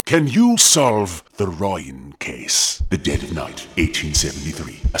Can you solve the Ryan case? The dead of night,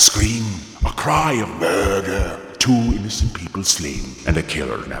 1873. A scream, a cry of murder. 2 innocent people slain, and a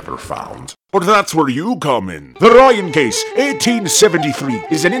killer never found. But that's where you come in. The Ryan Case, 1873,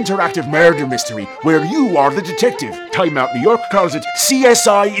 is an interactive murder mystery where you are the detective. Time Out New York calls it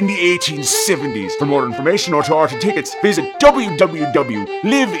CSI in the 1870s. For more information or to order tickets, visit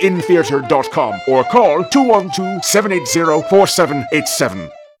www.liveintheatre.com or call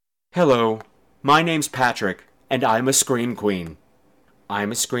 212-780-4787. Hello, my name's Patrick, and I'm a Scream Queen.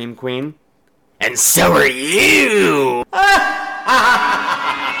 I'm a Scream Queen, and so are you!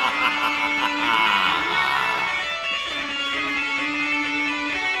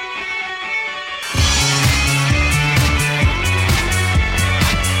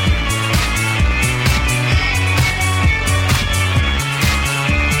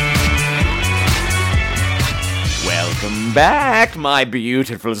 Welcome back, my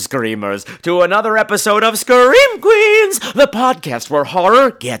beautiful screamers, to another episode of Scream Queens, the podcast where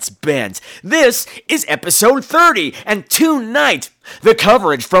horror gets bent. This is episode 30, and tonight, the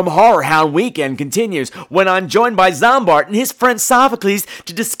coverage from Horror Hound Weekend continues when I'm joined by Zombart and his friend Sophocles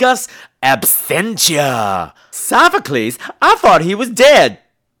to discuss Absentia. Sophocles? I thought he was dead.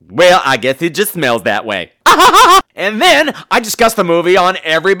 Well, I guess it just smells that way. And then I discussed the movie on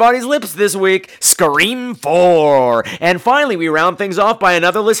everybody's lips this week, Scream 4. And finally, we round things off by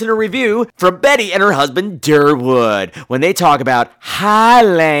another listener review from Betty and her husband Durwood when they talk about Hi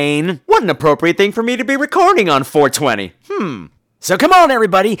Lane. What an appropriate thing for me to be recording on 420. So come on,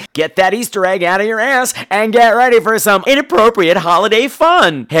 everybody, get that Easter egg out of your ass and get ready for some inappropriate holiday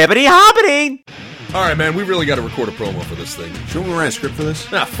fun. Hibbity hoppity! Alright, man, we really gotta record a promo for this thing. Shouldn't we write a script for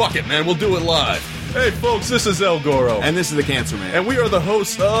this? Nah, fuck it, man, we'll do it live. Hey, folks, this is El Goro. And this is the Cancer Man. And we are the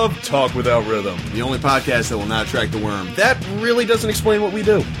hosts of Talk Without Rhythm. The only podcast that will not attract the worm. That really doesn't explain what we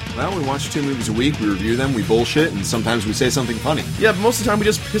do. Well, we watch 2 movies a week, we review them, we bullshit, and sometimes we say something funny. Yeah, but most of the time we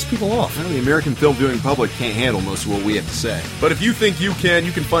just piss people off. Well, the American film-viewing public can't handle most of what we have to say. But if you think you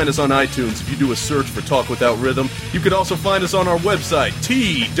can find us on iTunes. If you do a search for Talk Without Rhythm, you could also find us on our website,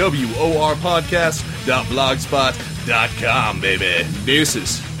 TWORpodcast.blogspot.com, baby.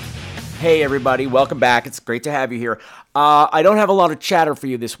 Deuces. Hey everybody, welcome back. It's great to have you here. I don't have a lot of chatter for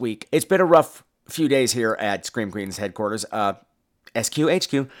you this week. It's been a rough few days here at Scream Queen's headquarters,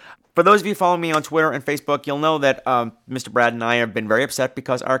 SQHQ. For those of you following me on Twitter and Facebook, you'll know that Mr. Brad and I have been very upset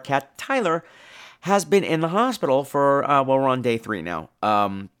because our cat Tyler has been in the hospital for, we're on day 3 now.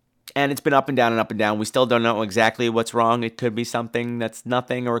 And it's been up and down and up and down. We still don't know exactly what's wrong. It could be something that's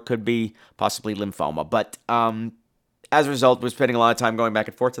nothing, or it could be possibly lymphoma. But as a result, we're spending a lot of time going back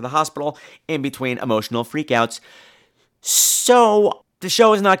and forth to the hospital in between emotional freakouts. So the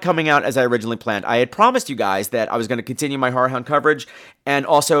show is not coming out as I originally planned. I had promised you guys that I was going to continue my Horror Hound coverage and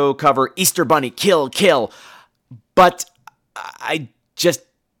also cover Easter Bunny Kill. But I just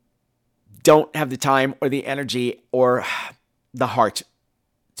don't have the time or the energy or the heart,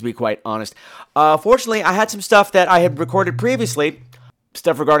 to be quite honest. Fortunately, I had some stuff that I had recorded previously,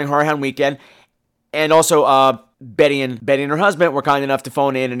 stuff regarding Horror Hound Weekend, and also Betty and her husband were kind enough to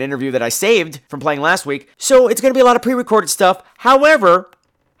phone in an interview that I saved from playing last week. So it's going to be a lot of pre-recorded stuff. However,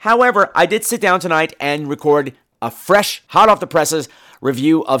 I did sit down tonight and record a fresh, hot off the presses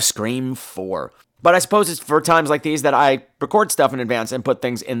review of Scream 4. But I suppose it's for times like these that I record stuff in advance and put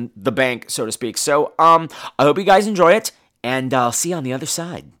things in the bank, so to speak. So I hope you guys enjoy it, and I'll see you on the other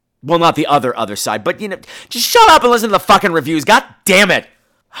side. Well, not the other side, but, just shut up and listen to the fucking reviews. God damn it.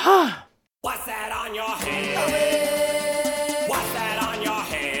 What's that on your head? What's that on your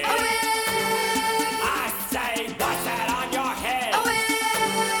head? I say, what's that on your head?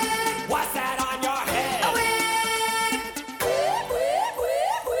 What's that on your head?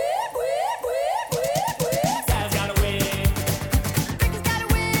 Sal's got a wig. Ricky's got a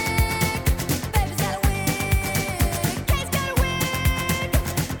wig. Baby's got a wig. Kay's got a wig.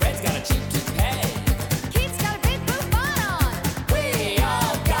 Red's got a cheap toupee. Keith's got a big boot on. We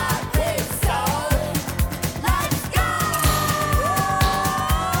all got wigs, so Let's go!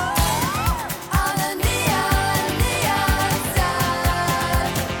 On the neon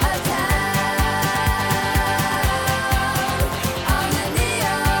side of town. On the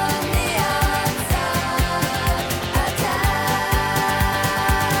neon side of town.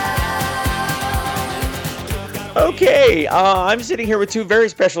 Okay, I'm sitting here with 2 very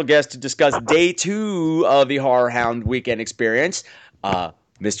special guests to discuss day 2 of the Horror Hound Weekend experience.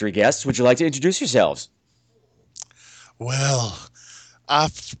 Mystery guests, would you like to introduce yourselves? Well,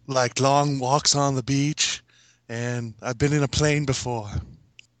 I've like long walks on the beach, and I've been in a plane before.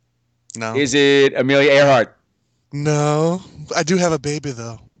 No, Is it Amelia Earhart? no, I do have a baby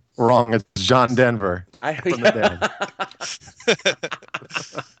though. Wrong. It's John Denver. From the dead.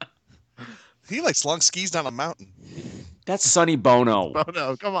 He likes long skis down a mountain. That's Sonny Bono. Oh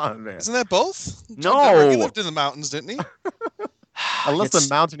no, come on, man. Isn't that both? No. John Denver, he lived in the mountains, didn't he? Unless It's-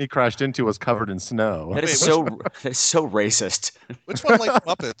 the mountain he crashed into was covered in snow. That is so racist. Which one liked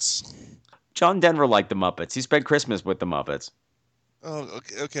Muppets? John Denver liked the Muppets. He spent Christmas with the Muppets. Oh,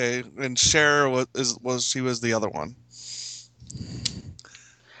 okay. And Cher was the other one.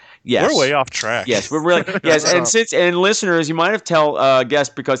 Yes. We're way off track. Yes, we're really and listeners, you might have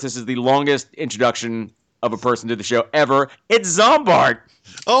guessed because this is the longest introduction of a person to the show ever. It's Zombart.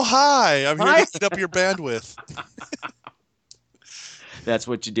 Oh, hi. I'm here to eat up your bandwidth. That's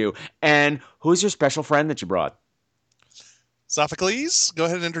what you do. And who's your special friend that you brought? Sophocles, go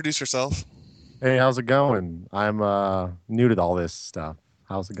ahead and introduce yourself. Hey, how's it going? I'm new to all this stuff.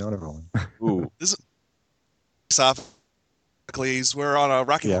 How's it going, everyone? Ooh. This is Sophocles. We're on a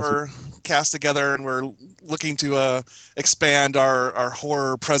Rocky Horror cast together, and we're looking to expand our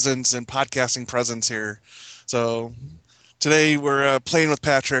horror presence and podcasting presence here. So today we're playing with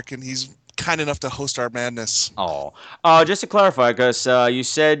Patrick, and he's kind enough to host our madness. Oh. Just to clarify, because you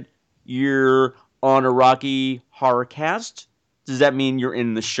said you're on a Rocky Horror cast. Does that mean you're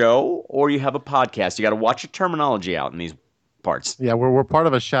in the show or you have a podcast? You got to watch your terminology out in these parts. Yeah, we're part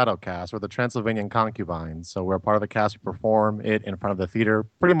of a shadow cast. We're the Transylvanian Concubines. So we're part of the cast. We perform it in front of the theater,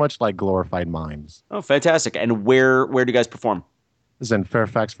 pretty much like glorified mimes. Oh, fantastic. And where do you guys perform? This is in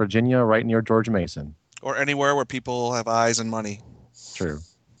Fairfax, Virginia, right near George Mason. Or anywhere where people have eyes and money. True.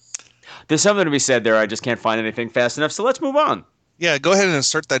 There's something to be said there. I just can't find anything fast enough. So let's move on. Yeah, go ahead and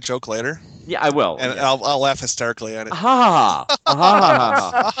insert that joke later. Yeah, I will. And Yeah. I'll laugh hysterically at it. Ha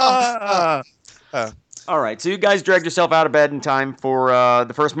ha ha. All right. So you guys dragged yourself out of bed in time for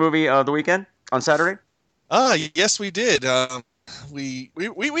the first movie of the weekend on Saturday? Yes, we did. We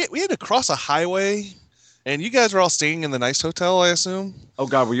had to cross a highway, and you guys were all staying in the nice hotel, I assume. Oh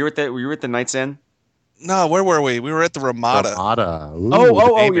God, were you at the Knight's Inn? No, where were we? We were at the Ramada. Ramada. Ooh,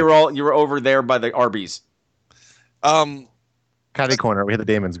 Oh! You were over there by the Arby's. Catty corner. We had the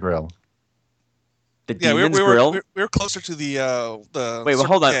Damon's Grill. The Yeah, Demon's Grill. we were closer to the. Wait, well,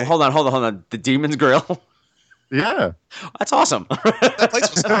 hold on. The Demon's Grill. Yeah. That's awesome. That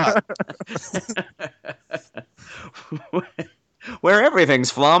place was hot. Where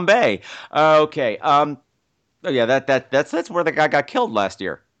everything's flambe. Okay. Oh yeah, that's where the guy got killed last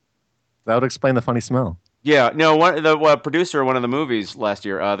year. That would explain the funny smell. Yeah, no, the producer of one of the movies last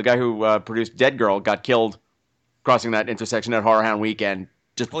year, the guy who produced Dead Girl, got killed crossing that intersection at Horror Hound Weekend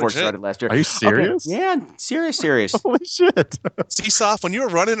just before it started last year. Are you serious? Okay. Yeah, serious. Holy shit. Seasoft, when you were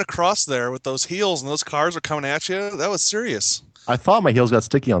running across there with those heels and those cars were coming at you, that was serious. I thought my heels got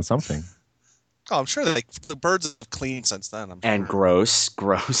sticky on something. Oh, I'm sure the birds have cleaned since then. And gross.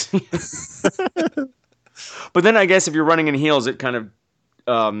 But then I guess if you're running in heels, it kind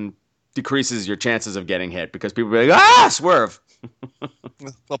of decreases your chances of getting hit because people be like, swerve.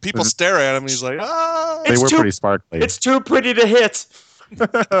 Well, people stare at him and he's like, They were pretty sparkly. It's too pretty to hit.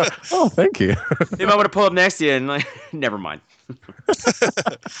 Oh, thank you. They might want to pull up next to you and like, never mind.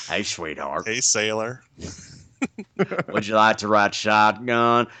 Hey, sweetheart. Hey, sailor. Would you like to ride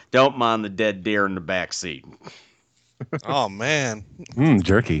shotgun? Don't mind the dead deer in the back seat. Oh, man.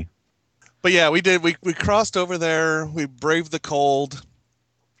 Jerky. But yeah, we did. We crossed over there. We braved the cold.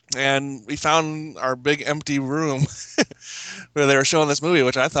 And we found our big empty room where they were showing this movie,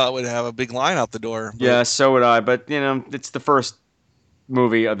 which I thought would have a big line out the door. But Yeah, so would I. But, it's the first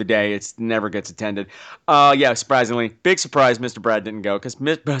movie of the day. It never gets attended. Yeah, surprisingly. Big surprise, Mr. Brad didn't go. Because,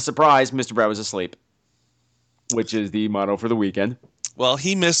 surprise, Mr. Brad was asleep. Which is the motto for the weekend. Well,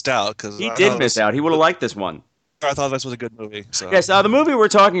 he missed out. Cause He did miss out. He would have liked this one. I thought this was a good movie. So. Yes, the movie we're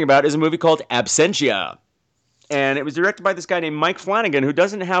talking about is a movie called ABSENTIA. And it was directed by this guy named Mike Flanagan, who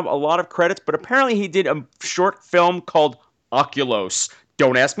doesn't have a lot of credits, but apparently he did a short film called Oculos.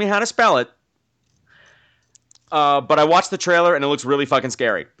 Don't ask me how to spell it. But I watched the trailer, and it looks really fucking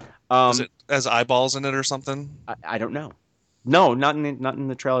scary. Is it has eyeballs in it or something? I don't know. No, not in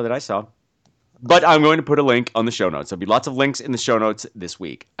the trailer that I saw. But I'm going to put a link on the show notes. There'll be lots of links in the show notes this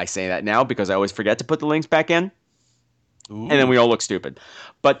week. I say that now because I always forget to put the links back in. Ooh. And then we all look stupid.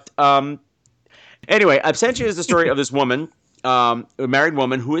 But anyway, Absentia is the story of this woman, a married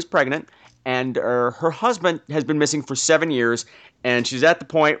woman who is pregnant, and her husband has been missing for 7 years, and she's at the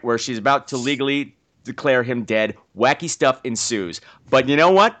point where she's about to legally declare him dead. Wacky stuff ensues. But you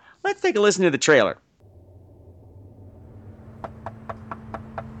know what? Let's take a listen to the trailer.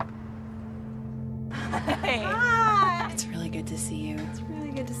 Hey. Hi. It's really good to see you. It's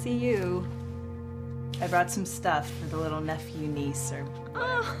really good to see you. I brought some stuff for the little nephew, niece, or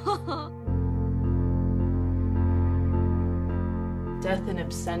whatever. Death in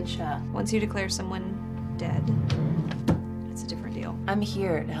absentia. Once you declare someone dead, it's a different deal. I'm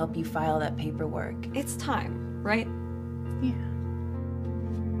here to help you file that paperwork. It's time, right? Yeah.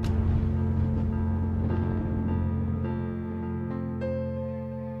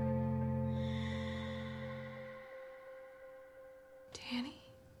 Danny?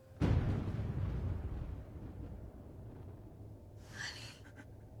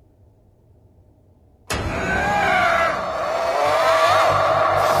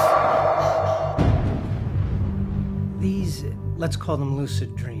 These, let's call them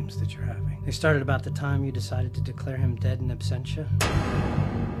lucid dreams that you're having. They started about the time you decided to declare him dead in absentia.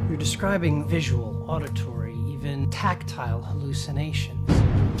 You're describing visual, auditory, even tactile hallucinations.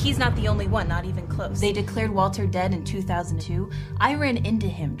 He's not the only one, not even close. They declared Walter dead in 2002. I ran into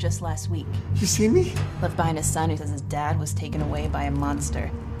him just last week. You see me? Left behind a son who says his dad was taken away by a monster.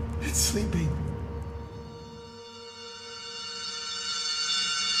 It's sleeping.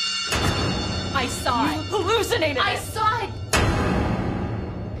 I saw it. Hallucinated I it. saw it!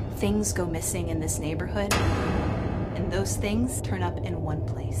 Things go missing in this neighborhood, and those things turn up in one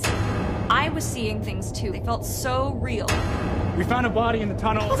place. I was seeing things too. They felt so real. We found a body in the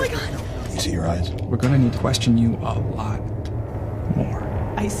tunnel. Oh my god. You see your eyes? We're gonna need to question you a lot more.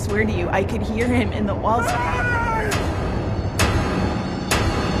 I swear to you, I could hear him in the walls.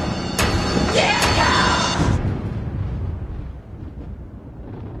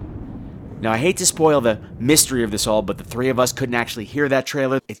 Now, I hate to spoil the mystery of this all, but the three of us couldn't actually hear that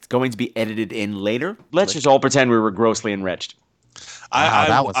trailer. It's going to be edited in later. Let's just all pretend we were grossly enriched.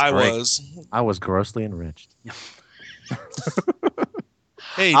 That was I great. was. I was grossly enriched.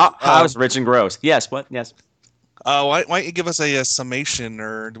 Hey, I was rich and gross. Yes, what? Yes. Why don't you give us a summation,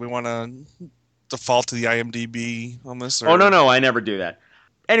 or do we want to default to the IMDb on this? Or? Oh, no, I never do that.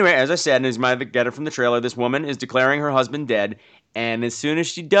 Anyway, as I said, and as you might get it from the trailer, this woman is declaring her husband dead, and as soon as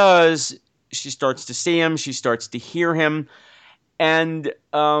she does, she starts to see him, she starts to hear him, and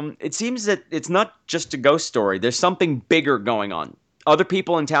it seems that it's not just a ghost story. There's something bigger going on. Other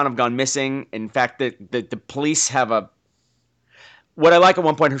people in town have gone missing. In fact, the police have a... What I like at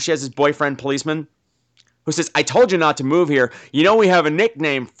one point, she has this boyfriend policeman who says, I told you not to move here. You know we have a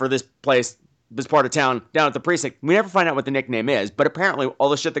nickname for this place, this part of town, down at the precinct. We never find out what the nickname is, but apparently all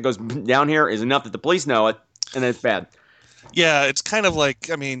the shit that goes down here is enough that the police know it, and then it's bad. Yeah, it's kind of like,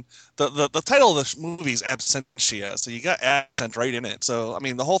 I mean, the title of the movie is ABSENTIA, so you got accent right in it. So, I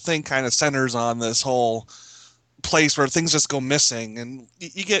mean, the whole thing kind of centers on this whole place where things just go missing, and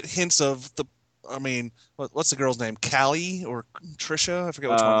you get hints of the, I mean, what's the girl's name? Callie or Trisha? I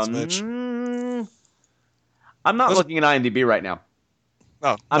forget which one's which. I'm not looking at IMDb right now.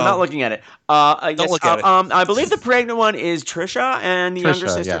 Oh, I'm not looking at it. Don't look at it. I believe the pregnant one is Trisha, and the younger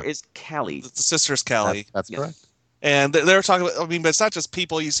Trisha, sister yeah. is Callie. The sister's Callie. That's correct. And they're talking about, I mean, but it's not just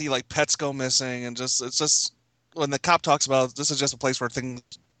people. You see, like, pets go missing, and it's just, when the cop talks about, this is just a place where things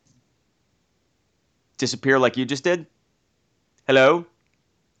Disappear like you just did? Hello?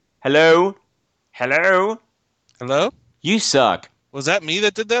 Hello? Hello? Hello? You suck. Was that me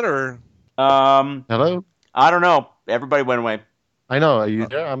that did that, or? Hello? I don't know. Everybody went away. I know. Are you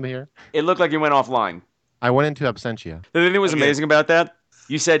there? I'm here. It looked like you went offline. I went into absentia. The thing that was amazing about that,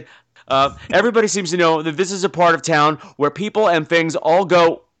 you said, everybody seems to know that this is a part of town where people and things all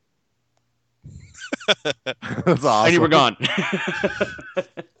go... That's awesome. And you were gone.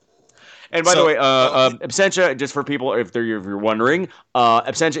 And by the way, absentia, just for people, if you're wondering,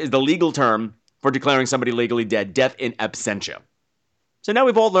 absentia is the legal term for declaring somebody legally dead. Death in absentia. So now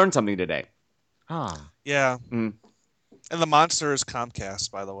we've all learned something today. Yeah. And the monster is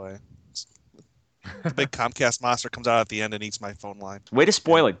Comcast, by the way. The big Comcast monster comes out at the end and eats my phone line. Way to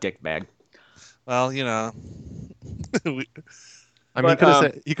spoil it, dickbag. Well, you know. I mean,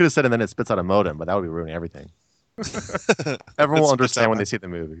 he could have said, and then it spits out a modem, but that would be ruining everything. Everyone will understand when they see the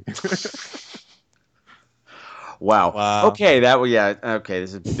movie. Wow. Okay, okay.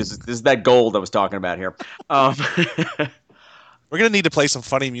 This is that gold I was talking about here. We're gonna need to play some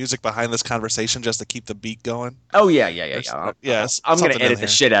funny music behind this conversation just to keep the beat going. Oh yeah. Yes. I'm gonna edit the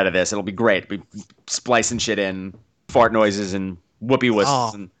shit out of this. It'll be great. Be splicing shit in, fart noises and whoopee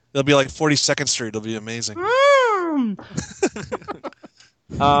whistles. And... It'll be like 42nd Street. It'll be amazing.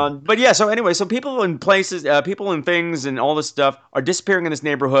 But yeah. So anyway, so people and places, people and things, and all this stuff are disappearing in this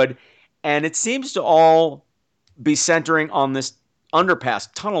neighborhood, and it seems to all be centering on this underpass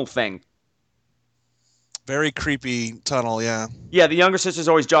tunnel thing. Very creepy tunnel, yeah. Yeah, the younger sister's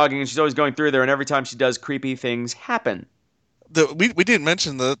always jogging, and she's always going through there, and every time she does, creepy things happen. We didn't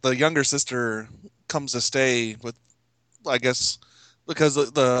mention the younger sister comes to stay with, I guess, because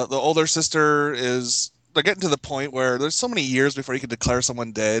the older sister they're getting to the point where there's so many years before you can declare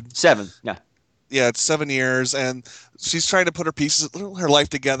someone dead. 7, yeah. Yeah, it's 7 years, and she's trying to put her life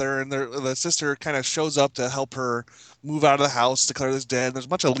together, and the sister kind of shows up to help her move out of the house, declare this dead. There's a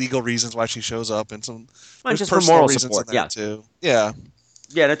bunch of legal reasons why she shows up, and there's just for personal moral reasons support, in there too. Yeah.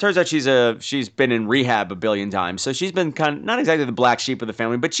 Yeah, and it turns out she's been in rehab a billion times, so she's been kind of not exactly the black sheep of the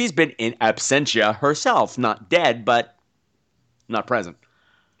family, but she's been in absentia herself, not dead, but not present.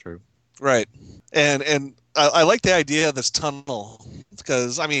 True. Right, and I like the idea of this tunnel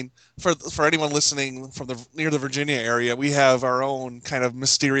because I mean, for anyone listening from near the Virginia area, we have our own kind of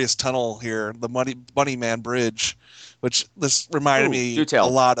mysterious tunnel here, the Bunny Man Bridge, which this reminded me a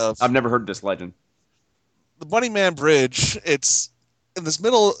lot of. I've never heard this legend. The Bunny Man Bridge, it's in this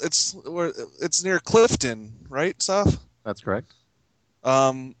middle. It's near Clifton, right, Saf? That's correct.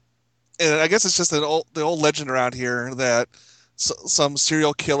 And I guess it's just the old legend around here that some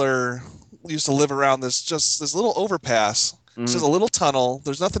serial killer used to live around this little overpass. It's just a little tunnel.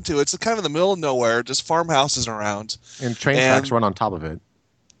 There's nothing to it. It's kind of in the middle of nowhere, just farmhouses around. And train tracks run on top of it.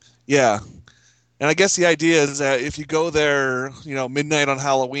 Yeah. And I guess the idea is that if you go there, midnight on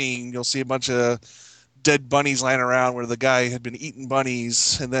Halloween, you'll see a bunch of dead bunnies lying around where the guy had been eating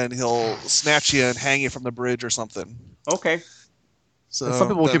bunnies, and then he'll snatch you and hang you from the bridge or something. Okay. So and some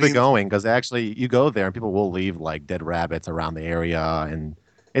people will keep it going because actually you go there and people will leave like dead rabbits around the area, and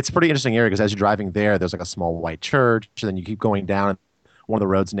it's a pretty interesting area because as you're driving there's like a small white church, and then you keep going down. And one of the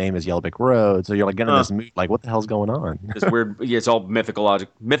roads' name is Yellow Brick Road, so you're like getting this mood, like what the hell's going on? This weird. Yeah, it's all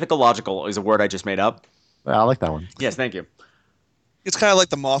mythological. Mythological is a word I just made up. I like that one. Yes, thank you. It's kind of like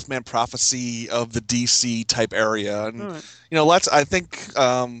the Mothman prophecy of the DC type area, and right. I think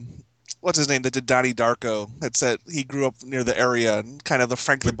what's his name that did Donnie Darko had said he grew up near the area, and kind of the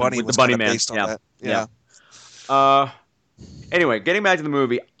Frank the Bunny was kind of based on that. Yeah. Anyway, getting back to the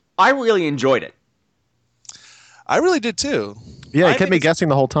movie, I really enjoyed it. I really did too. Yeah, it kept me guessing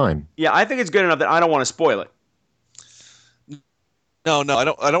the whole time. Yeah, I think it's good enough that I don't want to spoil it. No, I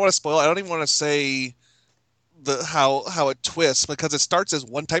don't want to spoil it. I don't even want to say how it twists, because it starts as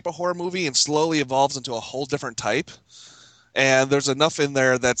one type of horror movie and slowly evolves into a whole different type. And there's enough in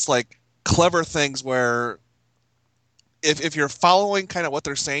there that's like clever things where if you're following kind of what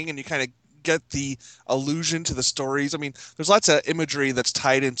they're saying and you kind of get the allusion to the stories. I mean, there's lots of imagery that's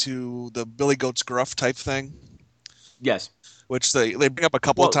tied into the Billy Goat's Gruff type thing. Yes. Which they bring up a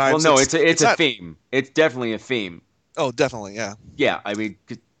couple of times. Well, no, it's a theme. It's definitely a theme. Oh, definitely, yeah. Yeah, I mean,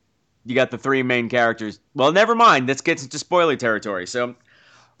 you got the 3 main characters. Well, never mind. This gets into spoiler territory. So,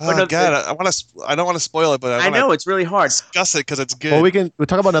 God, I don't want to spoil it, but I know it's really hard. Discuss it because it's good. Well, we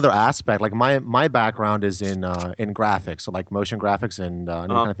talk about another aspect. Like my background is in graphics, so like motion graphics and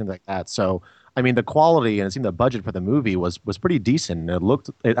kind of things like that. So, I mean, the quality and it seemed the budget for the movie was pretty decent.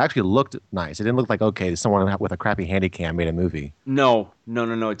 It actually looked nice. It didn't look like someone with a crappy handycam made a movie. No,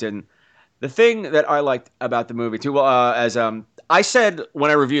 it didn't. The thing that I liked about the movie too, as I said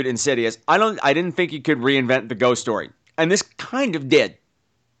when I reviewed Insidious, I didn't think you could reinvent the ghost story, and this kind of did.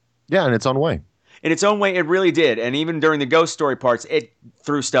 Yeah, in its own way. In its own way, it really did. And even during the ghost story parts, it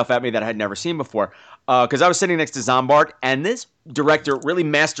threw stuff at me that I had never seen before. Because I was sitting next to Zombart, and this director really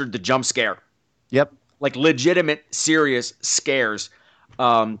mastered the jump scare. Yep. Like legitimate, serious scares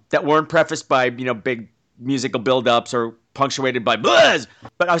that weren't prefaced by, big musical build-ups or punctuated by buzz.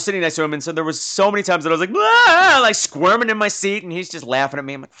 But I was sitting next to him, and so there was so many times that I was like, "Blah!" Like squirming in my seat, and he's just laughing at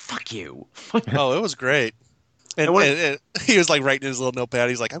me. I'm like, fuck you. Oh, it was great. And he was like writing his little notepad.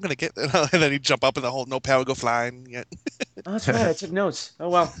 He's like, I'm going to get, and then he'd jump up and the whole notepad would go flying. Yeah. Oh, that's right. I took notes. Oh,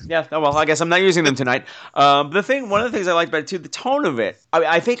 well. Yeah. Oh, well, I guess I'm not using them tonight. One of the things I liked about it too, the tone of it.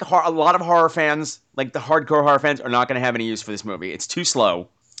 I think a lot of horror fans, like the hardcore horror fans, are not going to have any use for this movie. It's too slow.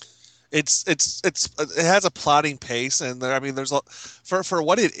 It has a plotting pace, and there's for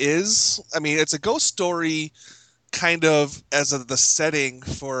what it is. I mean, it's a ghost story kind of as the setting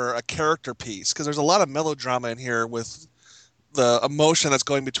for a character piece, because there's a lot of melodrama in here with the emotion that's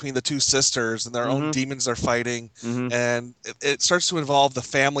going between the 2 sisters and their own demons they're fighting, and it starts to involve the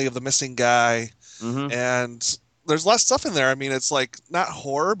family of the missing guy, and there's less stuff in there. I mean, it's like not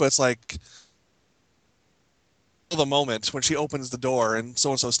horror, but it's like the moment when she opens the door and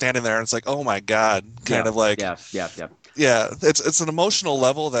so-and-so standing there, and it's like, oh my God, of like yeah, it's an emotional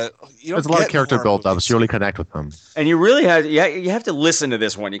level that you don't. There's a lot of character built up, so you really connect with them. And you really you have to listen to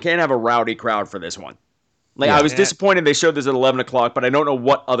this one. You can't have a rowdy crowd for this one. Like I was disappointed they showed this at 11 o'clock, but I don't know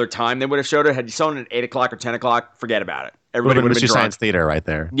what other time they would have showed it. Had you shown it at 8 o'clock or 10 o'clock, forget about it. Everybody would have been drunk. Science Theater right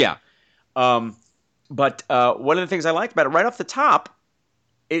there. Yeah. But one of the things I liked about it right off the top,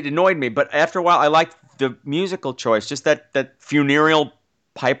 it annoyed me. But after a while, I liked the musical choice, just that funereal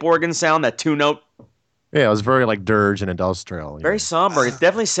pipe organ sound, that two-note. Yeah, it was very like dirge and industrial. Very somber. It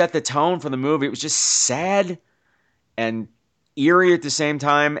definitely set the tone for the movie. It was just sad and eerie at the same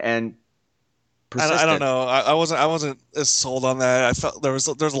time, and persistent. I don't know. I wasn't as sold on that. I felt there's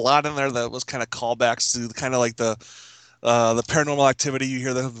a lot in there that was kind of callbacks to kind of like the Paranormal Activity. You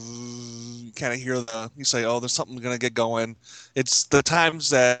hear you say, oh, there's something gonna get going. It's the times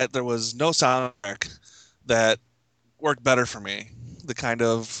that there was no soundtrack that worked better for me. The kind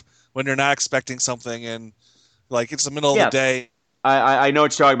of when you're not expecting something and like it's the middle of the day. I know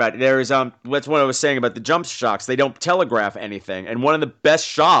what you're talking about. There is that's what I was saying about the jump shocks. They don't telegraph anything, and one of the best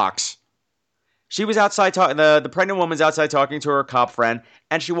shocks. She was outside talking. The pregnant woman's outside talking to her cop friend,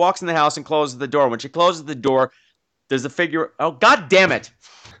 and she walks in the house and closes the door. When she closes the door, there's a figure. Oh, God damn it!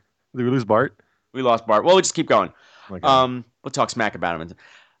 Did we lose Bart? We lost Bart. Well, we'll just keep going. Okay. We'll talk smack about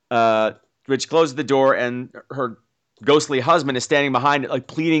him. When she closes the door, and her ghostly husband is standing behind it, like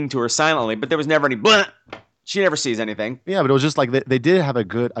pleading to her silently, but there was never any. Blah! She never sees anything. Yeah, but it was just like they did have a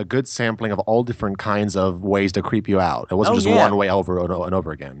good sampling of all different kinds of ways to creep you out. It wasn't one way over and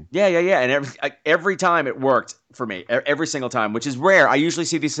over again. Yeah. And every time it worked for me, every single time, which is rare. I usually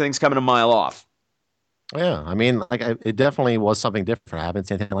see these things coming a mile off. Yeah, I mean, like it definitely was something different. I haven't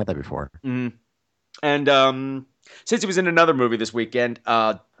seen anything like that before. Mm-hmm. And since he was in another movie this weekend,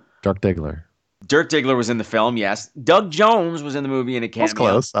 Dirk Diggler. Dirk Diggler was in the film, yes. Doug Jones was in the movie in a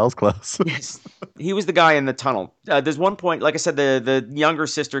cameo. That was close. Yes. He was the guy in the tunnel. There's one point, like I said, the younger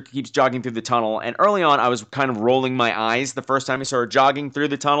sister keeps jogging through the tunnel. And early on, I was kind of rolling my eyes the first time I saw her jogging through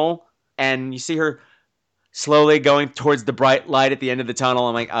the tunnel. And you see her slowly going towards the bright light at the end of the tunnel.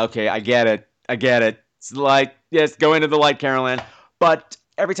 I'm like, okay, I get it. It's the light. Yes, go into the light, Carol Ann. But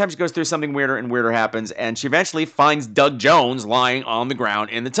every time she goes through, something weirder and weirder happens, and she eventually finds Doug Jones lying on the ground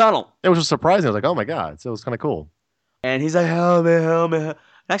in the tunnel. It was just surprising. I was like, oh my God. So it was kind of cool. And he's like, help me.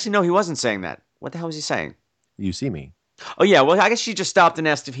 Actually, no, he wasn't saying that. What the hell was he saying? You see me. Oh, yeah. Well, I guess she just stopped and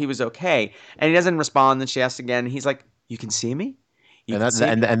asked if he was okay. And he doesn't respond. And she asks again. And he's like, you can see me? And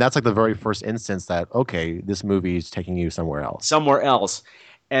that's like the very first instance that, okay, this movie is taking you somewhere else.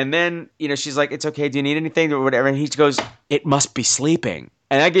 And then, she's like, it's okay. Do you need anything or whatever? And he goes, it must be sleeping.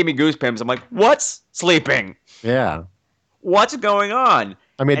 And that gave me goosebumps. I'm like, what's sleeping? Yeah. What's going on?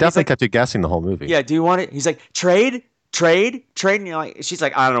 I mean, it definitely kept you guessing the whole movie. Yeah. Do you want it? He's like, trade. And you're like, she's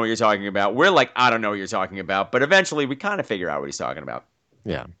like, I don't know what you're talking about. We're like, I don't know what you're talking about. But eventually we kind of figure out what he's talking about.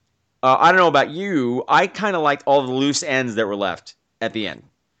 Yeah. I don't know about you. I kind of liked all the loose ends that were left at the end.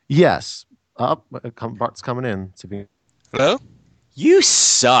 Yes. Bart's coming in. Hello? You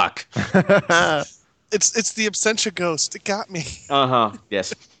suck. It's the Absentia ghost. It got me.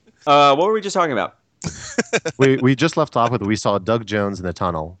 Yes. What were we just talking about? we just left off with we saw Doug Jones in the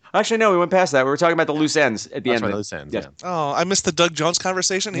tunnel. Actually, no, we went past that. We were talking about the loose ends at the end. Right, loose ends. Yeah. Oh, I missed the Doug Jones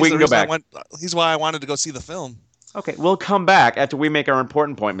conversation. We can go back. He's why I wanted to go see the film. Okay, we'll come back after we make our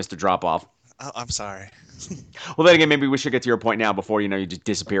important point, Mr. Drop-Off. Oh, I'm sorry. Well, then again, maybe we should get to your point now before you just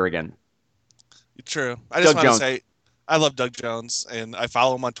disappear again. True. I just want to say I love Doug Jones, and I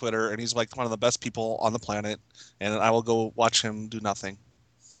follow him on Twitter, and he's like one of the best people on the planet, and I will go watch him do nothing.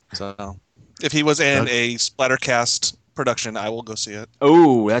 So if he was in a Splattercast production, I will go see it.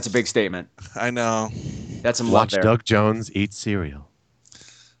 Oh, that's a big statement. I know. That's some Watch love there. Doug Jones eat cereal.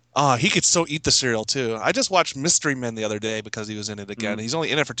 Oh, he could so eat the cereal, too. I just watched Mystery Men the other day because he was in it again. He's only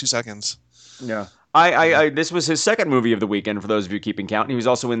in it for 2 seconds. Yeah. This was his second movie of the weekend, for those of you keeping count. He was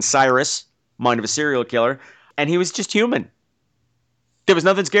also in Cyrus, Mind of a Serial Killer, and he was just human. There was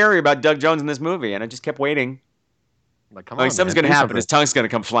nothing scary about Doug Jones in this movie, and I just kept waiting. Like, come on, something's going to happen. His tongue's going to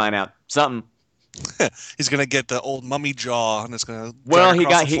come flying out. Something. He's going to get the old mummy jaw, and it's going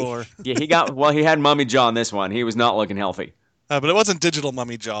to he had mummy jaw in this one. He was not looking healthy. But it wasn't digital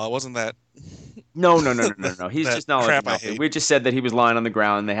mummy jaw. It wasn't that. No. He's just not looking healthy. We just said that he was lying on the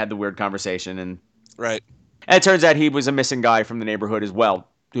ground, and they had the weird conversation. And right. And it turns out he was a missing guy from the neighborhood as well,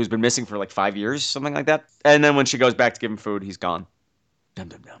 who's been missing for like 5 years, something like that. And then when she goes back to give him food, he's gone. Dum.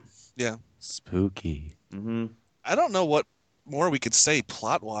 Yeah. Spooky. Mm-hmm. I don't know what more we could say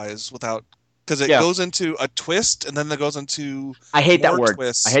plot-wise without... Because it goes into a twist, and then it goes into I hate that word.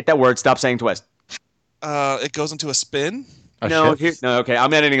 Twists. I hate that word. Stop saying twist. It goes into a spin. Okay.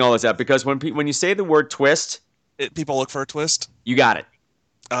 I'm editing all this out because when you say the word twist, people look for a twist. You got it.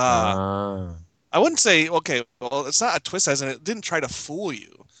 I wouldn't say well, it's not a twist as in it didn't try to fool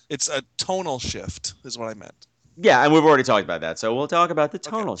you. It's a tonal shift, is what I meant. Yeah, and we've already talked about that, so we'll talk about the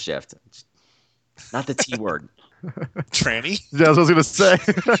tonal shift, not the T word. Tranny? Yeah, that's what I was gonna say.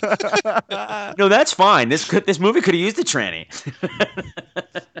 No, that's fine. This movie could have used a tranny.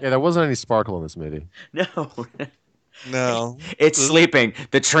 Yeah, there wasn't any sparkle in this movie. No. No. It's sleeping.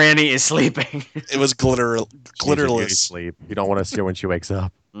 The tranny is sleeping. It was She needs a beauty glitterless. sleep. You don't want to see her when she wakes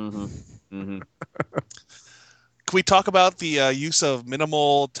up. Mm-hmm. Mm-hmm. Can we talk about the use of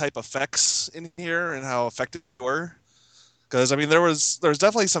minimal type effects in here and how effective they were? Because I mean, there was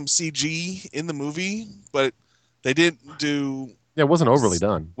definitely some CG in the movie, but they didn't do. Yeah, it wasn't overly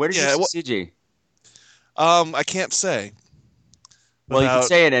done. Where did you see CG? I can't say. Well, you can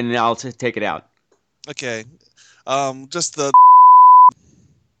say it, and I'll take it out. Okay. Just the.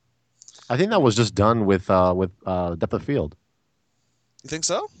 I think that was just done with depth of field. You think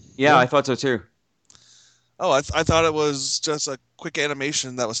so? Yeah, I thought so too. Oh, I thought it was just a quick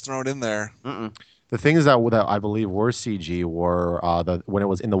animation that was thrown in there. Mm-mm. The things that I believe were CG were when it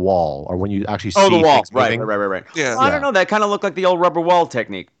was in the wall or when you actually see the wall. things Right. moving. Yeah. Well, I don't know. That kind of looked like the old rubber wall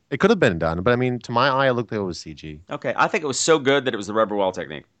technique. It could have been done, but I mean, to my eye, it looked like it was CG. Okay, I think it was so good that it was the rubber wall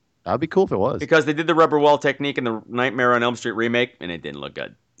technique. That'd be cool if it was. Because they did the rubber wall technique in the Nightmare on Elm Street remake, and it didn't look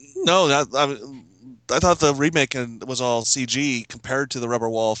good. No, I thought the remake was all CG compared to the rubber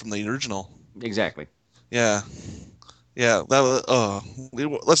wall from the original. Exactly. Yeah. Yeah, that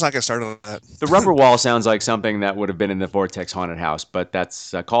was. Let's not get started on that. The rubber wall sounds like something that would have been in the Vortex Haunted House, but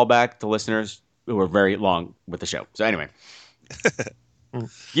that's a callback to listeners who are very long with the show. So anyway,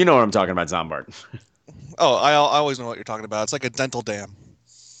 you know what I'm talking about, Zombart. Oh, I always know what you're talking about. It's like a dental dam.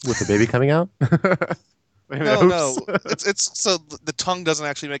 With the baby coming out? No. It's so the tongue doesn't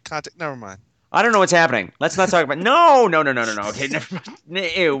actually make contact. Never mind. I don't know what's happening. Let's not talk about. No. Okay, never,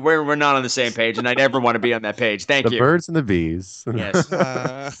 ew, we're not on the same page, and I never want to be on that page. Thank you. The birds and the bees. Yes.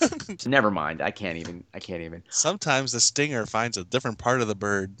 So never mind. I can't even. Sometimes the stinger finds a different part of the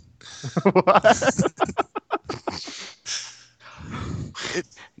bird.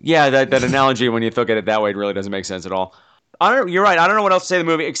 Yeah, that analogy when you look at it that way, it really doesn't make sense at all. You're right. I don't know what else to say in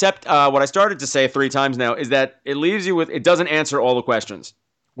the movie except what I started to say 3 times now is that it leaves you with it doesn't answer all the questions,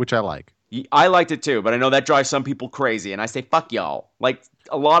 which I like. I liked it too, but I know that drives some people crazy, and I say fuck y'all. Like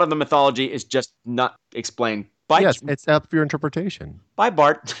a lot of the mythology is just not explained. Yes, it's up for your interpretation. Bye,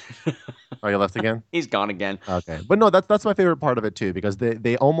 Bart. Oh, you left again? He's gone again. Okay, but no, that's my favorite part of it too, because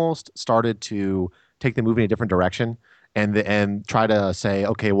they almost started to take the movie in a different direction. And try to say,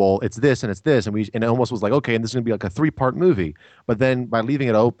 okay, well, it's this and it's this, and it almost was like, okay, and this is gonna be like a 3-part movie. But then by leaving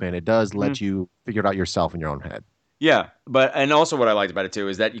it open, it does let you figure it out yourself in your own head. Yeah, and also what I liked about it too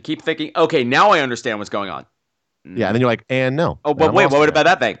is that you keep thinking, okay, now I understand what's going on. Yeah, and then you're like, and no. Oh, but wait, what about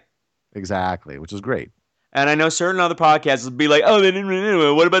that thing? Exactly, which is great. And I know certain other podcasts will be like, oh, they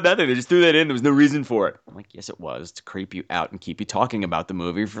didn't. What about that thing? They just threw that in. There was no reason for it. I'm like, yes, it was to creep you out and keep you talking about the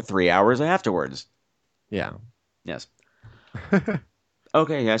movie for 3 hours afterwards. Yeah. Yes.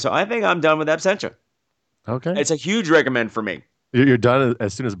 Okay, yeah. So I think I'm done with Absentia. Okay. It's a huge recommend for me. You're done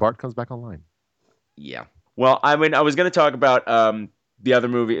as soon as Bart comes back online. Yeah. Well, I mean, I was going to talk about the other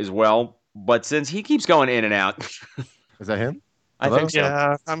movie as well, but since he keeps going in and out, is that him? I think so.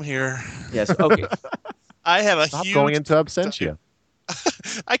 Yeah, I'm here. Yes. Okay. I have a Stop huge going into Absentia.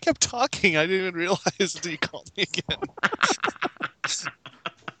 I kept talking. I didn't even realize that you called me again.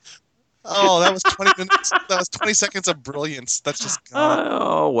 Oh, that was 20 minutes. That was 20 seconds of brilliance. That's just gone.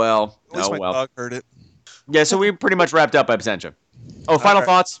 Oh, well. At least Oh, my well. dog heard it. Yeah, so we pretty much wrapped up Absentia. Oh, final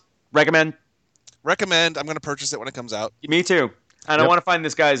thoughts? Recommend? Recommend. I'm going to purchase it when it comes out. Me too. And I want to find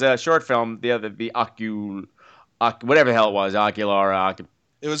this guy's short film, the whatever the hell it was, Ocular.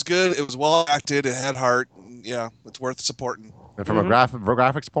 It was good. It was well acted. It had heart. Yeah, it's worth supporting. And from a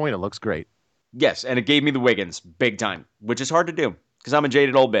graphics point, it looks great. Yes, and it gave me the Wiggins, big time, which is hard to do because I'm a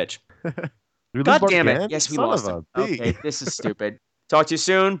jaded old bitch. God damn it. Yes, we lost him. Okay, this is stupid. Talk to you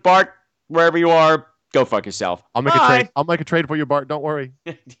soon. Bart, wherever you are, go fuck yourself. I'll make a trade. I'll make a trade for you, Bart. Don't worry.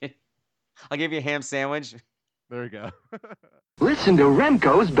 I'll give you a ham sandwich. There you go. Listen to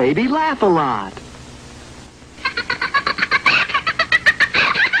Remco's Baby Laugh a Lot.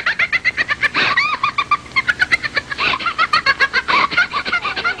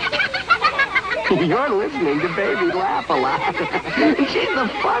 You're listening to Baby Laugh a Lot. She's the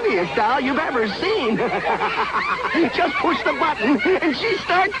funniest doll you've ever seen. Just push the button and she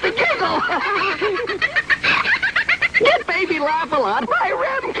starts to giggle. Get Baby Laugh a Lot by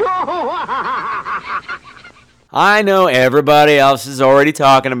Remco. I know everybody else is already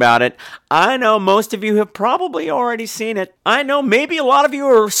talking about it. I know most of you have probably already seen it. I know maybe a lot of you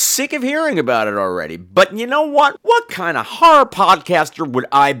are sick of hearing about it already. But you know what? What kind of horror podcaster would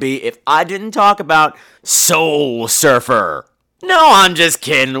I be if I didn't talk about Soul Surfer? No, I'm just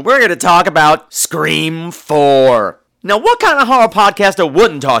kidding. We're going to talk about Scream 4. Now, what kind of horror podcaster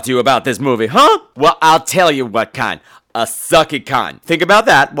wouldn't talk to you about this movie, huh? Well, I'll tell you what kind. A sucky kind. Think about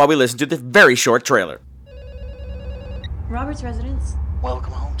that while we listen to this very short trailer. Robert's residence.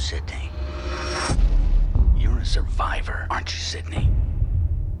 Welcome home, Sydney. You're a survivor, aren't you, Sydney?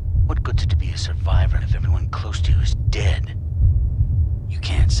 What good's it to be a survivor if everyone close to you is dead? You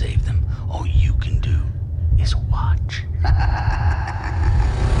can't save them. All you can do is watch.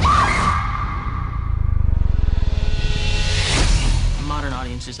 Modern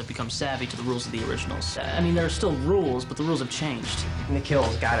audiences have become savvy to the rules of the originals. I mean, there are still rules, but the rules have changed. And the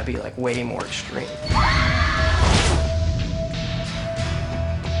kill's gotta be, like, way more extreme.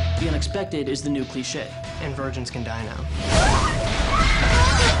 The unexpected is the new cliche. And virgins can die now.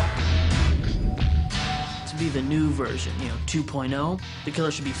 To be the new version, 2.0, the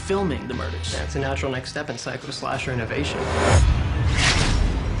killer should be filming the murders. That's a natural next step in psycho-slasher innovation.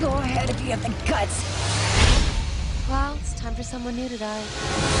 Go ahead if you have the guts. Well, it's time for someone new to die.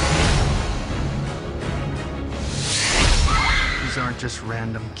 These aren't just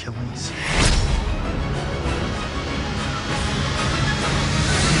random killings.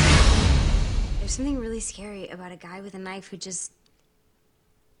 There's something really scary about a guy with a knife who just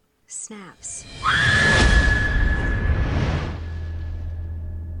snaps.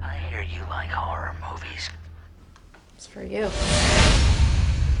 I hear you like horror movies. It's for you.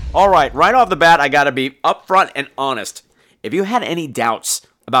 All right off the bat, I gotta be upfront and honest. If you had any doubts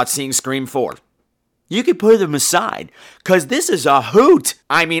about seeing Scream 4, you could put them aside, because this is a hoot.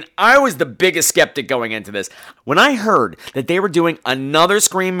 I mean, I was the biggest skeptic going into this. When I heard that they were doing another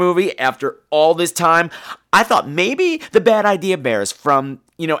Scream movie after all this time, I thought maybe the Bad Idea Bears from,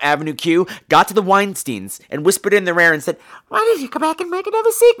 Avenue Q got to the Weinsteins and whispered in their ear and said, "Why don't you come back and make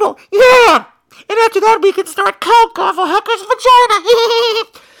another sequel? Yeah! And after that, we can start coke off a hooker's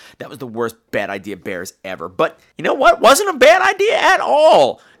vagina." That was the worst Bad Idea Bears ever. But you know what? Wasn't a bad idea at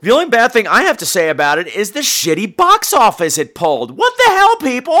all. The only bad thing I have to say about it is the shitty box office it pulled. What the hell,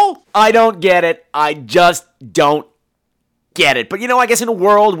 people? I don't get it. I just don't get it. But I guess in a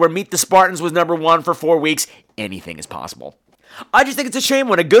world where Meet the Spartans was #1 for 4 weeks, anything is possible. I just think it's a shame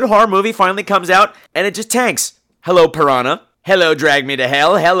when a good horror movie finally comes out and it just tanks. Hello, Piranha. Hello, Drag Me to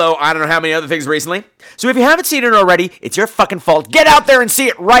Hell. Hello, I don't know how many other things recently. So if you haven't seen it already, it's your fucking fault. Get out there and see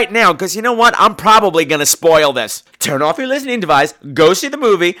it right now, because you know what? I'm probably going to spoil this. Turn off your listening device, go see the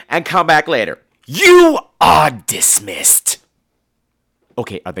movie, and come back later. You are dismissed.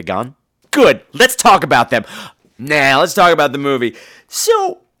 Okay, are they gone? Good. Let's talk about them. Now, let's talk about the movie.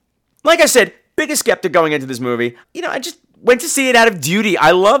 So, like I said, biggest skeptic going into this movie. I just went to see it out of duty. I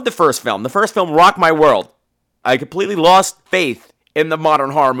loved the first film. The first film rocked my world. I completely lost faith in the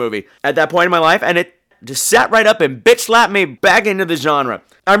modern horror movie at that point in my life, and it just sat right up and bitch slapped me back into the genre.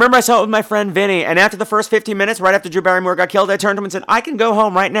 I remember I saw it with my friend Vinny, and after the first 15 minutes, right after Drew Barrymore got killed, I turned to him and said, "I can go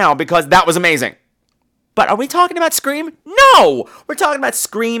home right now because that was amazing." But are we talking about Scream? No! We're talking about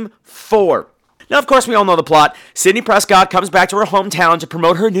Scream 4. Now, of course, we all know the plot. Sidney Prescott comes back to her hometown to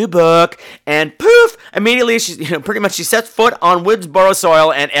promote her new book, and poof! Immediately, she sets foot on Woodsboro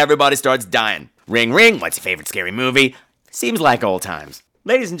soil, and everybody starts dying. Ring, ring, what's your favorite scary movie? Seems like old times.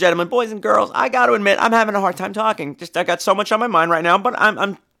 Ladies and gentlemen, boys and girls, I got to admit, I'm having a hard time talking. I got so much on my mind right now, but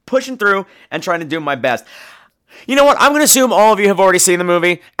I'm pushing through and trying to do my best. You know what? I'm going to assume all of you have already seen the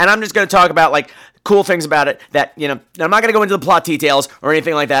movie, and I'm just going to talk about, cool things about it that, I'm not going to go into the plot details or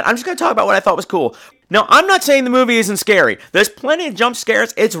anything like that. I'm just going to talk about what I thought was cool. Now, I'm not saying the movie isn't scary. There's plenty of jump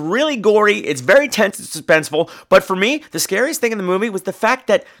scares. It's really gory. It's very tense and suspenseful. But for me, the scariest thing in the movie was the fact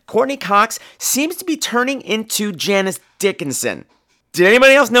that Courtney Cox seems to be turning into Janice Dickinson. Did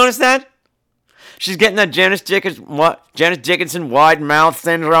anybody else notice that? She's getting that Janice Dickinson wide mouth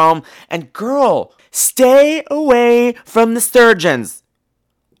syndrome. And girl, stay away from the sturgeons.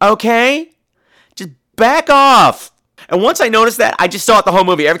 Okay? Just back off. And once I noticed that, I just saw it the whole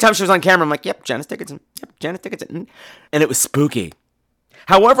movie. Every time she was on camera, I'm like, yep, Janice Dickinson. Yep, Janice Dickinson. And it was spooky.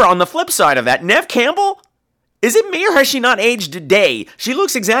 However, on the flip side of that, Neve Campbell, is it me or has she not aged a day? She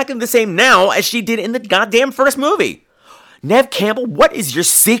looks exactly the same now as she did in the goddamn first movie. Neve Campbell, what is your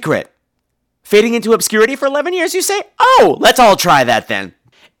secret? Fading into obscurity for 11 years, you say? Oh, let's all try that then.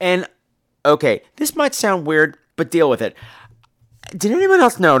 And, okay, this might sound weird, but deal with it. Did anyone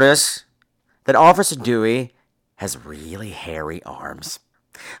else notice that Officer Dewey has really hairy arms?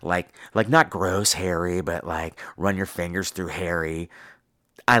 Like not gross hairy, but run your fingers through hairy.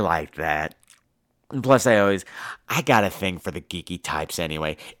 I like that. And plus, I got a thing for the geeky types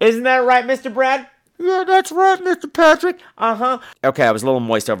anyway. Isn't that right, Mr. Brad? Yeah, that's right, Mr. Patrick. Uh-huh. Okay, I was a little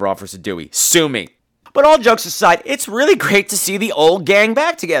moist over Officer Dewey. Sue me. But all jokes aside, it's really great to see the old gang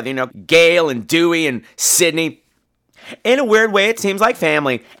back together. You know, Gail and Dewey and Sydney. In a weird way, it seems like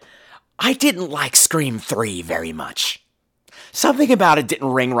family. I didn't like Scream 3 very much. Something about it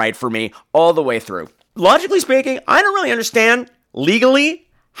didn't ring right for me all the way through. Logically speaking, I don't really understand legally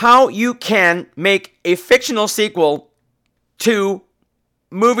how you can make a fictional sequel to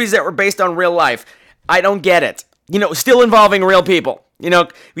movies that were based on real life. I don't get it. You know, still involving real people. You know,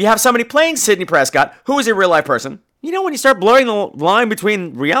 we have somebody playing Sidney Prescott, who is a real life person. You know, when you start blurring the line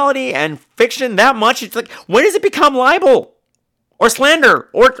between reality and fiction that much, it's like, when does it become libel? Or slander?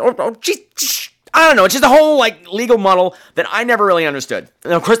 Or I don't know. It's just a whole, like, legal muddle that I never really understood.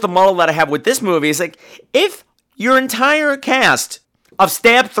 And, of course, the muddle that I have with this movie is, like, if your entire cast of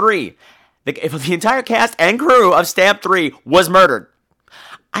Stab 3, if the entire cast and crew of Stab 3 was murdered,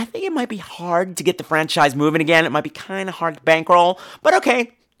 I think it might be hard to get the franchise moving again. It might be kind of hard to bankroll. But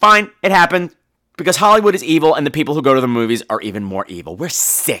okay, fine. It happened. Because Hollywood is evil and the people who go to the movies are even more evil. We're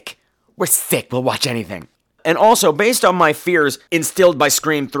sick. We're sick. We'll watch anything. And also, based on my fears instilled by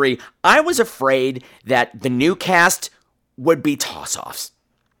Scream 3, I was afraid that the new cast would be toss-offs.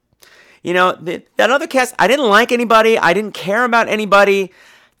 You know, that other cast, I didn't like anybody. I didn't care about anybody.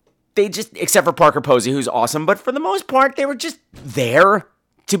 They just, except for Parker Posey, who's awesome. But for the most part, they were just there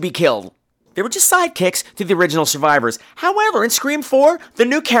to be killed. They were just sidekicks to the original survivors. However, in Scream 4, the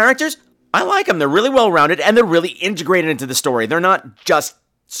new characters, I like them. They're really well-rounded, and they're really integrated into the story. They're not just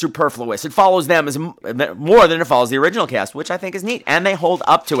superfluous. It follows them as more than it follows the original cast, which I think is neat, and they hold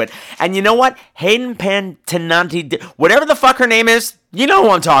up to it. And you know what? Hayden Panettiere, whatever the fuck her name is, you know who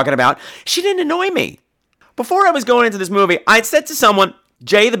I'm talking about. She didn't annoy me. Before I was going into this movie, I'd said to someone,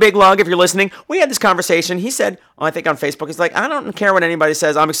 Jay the Big Lug, if you're listening, we had this conversation. He said, I think on Facebook, he's like, I don't care what anybody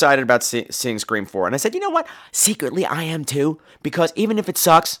says. I'm excited about seeing Scream 4. And I said, you know what? Secretly, I am too, because even if it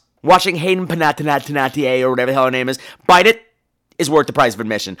sucks, watching Hayden Panettiere, or whatever the hell her name is, bite it, is worth the price of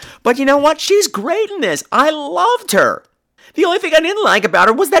admission. But you know what? She's great in this. I loved her. The only thing I didn't like about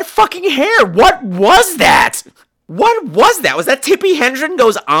her was that fucking hair. What was that? What was that? Was that Tippi Hedren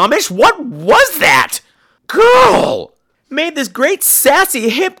goes Amish? What was that? Girl! Made this great sassy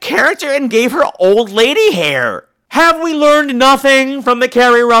hip character and gave her old lady hair. Have we learned nothing from the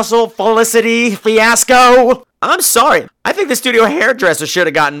Kerry Russell Felicity fiasco? I'm sorry. I think the studio hairdresser should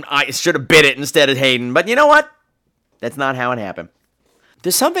have bit it instead of Hayden. But you know what? That's not how it happened.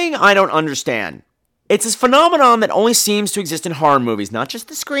 There's something I don't understand. It's this phenomenon that only seems to exist in horror movies, not just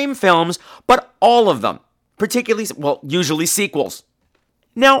the Scream films, but all of them. Particularly, usually sequels.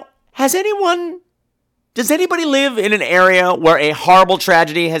 Now, does anybody live in an area where a horrible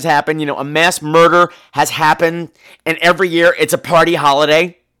tragedy has happened? You know, a mass murder has happened, and every year it's a party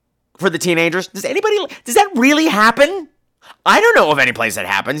holiday for the teenagers? Does that really happen? I don't know of any place that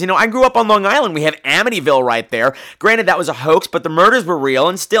happens. You know, I grew up on Long Island. We have Amityville right there. Granted, that was a hoax, but the murders were real,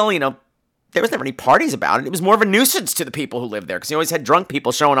 and still, you know, there was never any parties about it. It was more of a nuisance to the people who lived there, because you always had drunk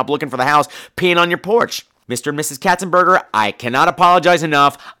people showing up looking for the house, peeing on your porch. Mr. and Mrs. Katzenberger, I cannot apologize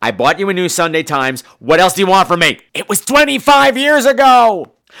enough. I bought you a new Sunday Times. What else do you want from me? It was 25 years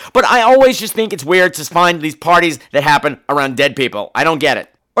ago! But I always just think it's weird to find these parties that happen around dead people. I don't get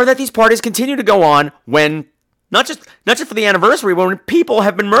it. Or that these parties continue to go on when, not just for the anniversary, when people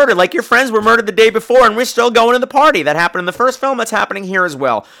have been murdered. Like your friends were murdered the day before and we're still going to the party. That happened in the first film. That's happening here as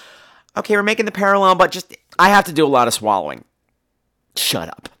well. Okay, we're making the parallel, but I have to do a lot of swallowing. Shut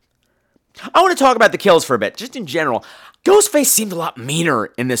up. I want to talk about the kills for a bit, just in general. Ghostface seemed a lot meaner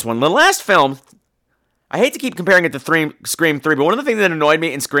in this one. The last film, I hate to keep comparing it to Scream 3, but one of the things that annoyed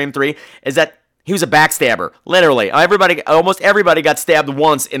me in Scream 3 is that he was a backstabber. Literally. Almost everybody got stabbed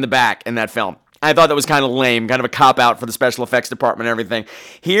once in the back in that film. I thought that was kind of lame, kind of a cop-out for the special effects department and everything.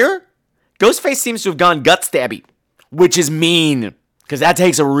 Here, Ghostface seems to have gone gut stabby, which is mean, because that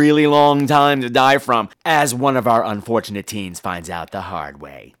takes a really long time to die from, as one of our unfortunate teens finds out the hard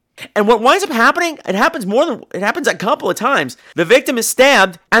way. And what winds up happening, it happens a couple of times. The victim is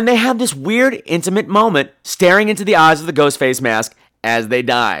stabbed, and they have this weird, intimate moment staring into the eyes of the Ghostface mask as they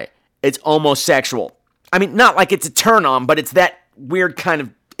die. It's almost sexual. I mean, not like it's a turn-on, but it's that weird kind of...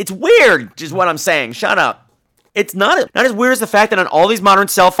 It's weird, is what I'm saying. Shut up. It's not as weird as the fact that on all these modern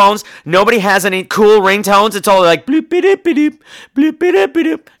cell phones, nobody has any cool ringtones. It's all like... bloop, bloop, bloop, bloop, bloop,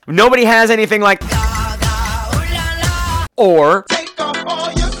 bloop. Nobody has anything like... Or...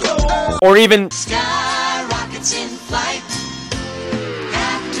 Or even Sky rockets in flight.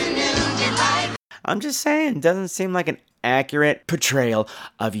 Afternoon delight. I'm just saying, doesn't seem like an accurate portrayal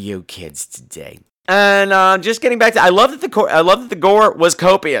of you kids today. And just getting back to, I love that the gore was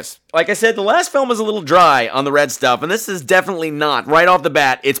copious. Like I said, the last film was a little dry on the red stuff, and this is definitely not. Right off the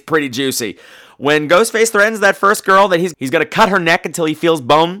bat, it's pretty juicy. When Ghostface threatens that first girl that he's going to cut her neck until he feels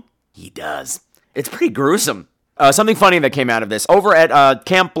bone, he does. It's pretty gruesome. Something funny that came out of this over at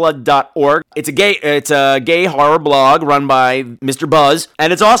campblood.org. It's a gay horror blog run by Mr. Buzz,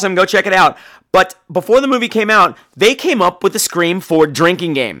 and it's awesome. Go check it out. But before the movie came out, they came up with the Scream 4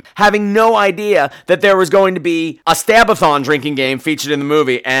 drinking game, having no idea that there was going to be a Stabathon drinking game featured in the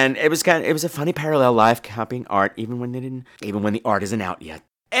movie. And it was a funny parallel, live copying art, even when the art isn't out yet.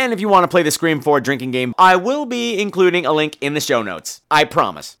 And if you want to play the Scream 4 drinking game, I will be including a link in the show notes. I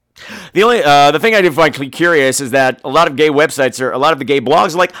promise. The thing I do find curious is that a lot of gay websites or a lot of the gay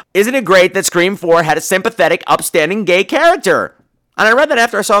blogs are like, isn't it great that Scream 4 had a sympathetic, upstanding gay character? And I read that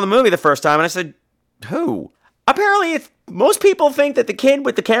after I saw the movie the first time, and I said, who? Apparently, most people think that the kid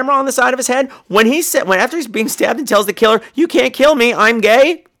with the camera on the side of his head, after he's being stabbed and tells the killer, you can't kill me, I'm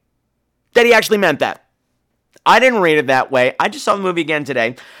gay, that he actually meant that. I didn't read it that way. I just saw the movie again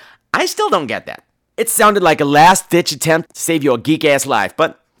today. I still don't get that. It sounded like a last-ditch attempt to save you a geek-ass life,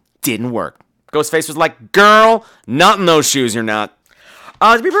 but didn't work. Ghostface was like, girl, not in those shoes, you're not.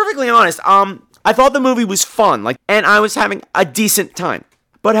 To be perfectly honest, I thought the movie was fun, and I was having a decent time.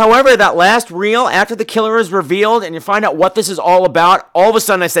 But however, that last reel, after the killer is revealed and you find out what this is all about, all of a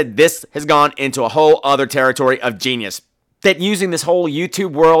sudden I said, this has gone into a whole other territory of genius. That using this whole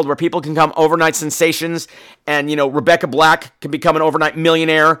YouTube world where people can become overnight sensations and, Rebecca Black can become an overnight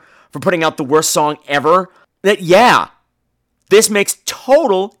millionaire for putting out the worst song ever, this makes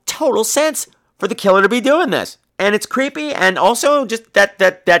total sense for the killer to be doing this. And it's creepy, and also just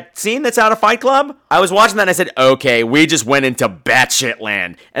that scene that's out of Fight Club. I was watching that and I said, okay, we just went into batshit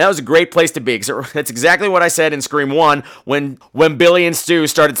land. And that was a great place to be, because that's exactly what I said in Scream 1 when Billy and Stu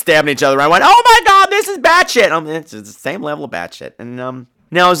started stabbing each other. I went, oh my god, this is batshit. It's the same level of batshit. And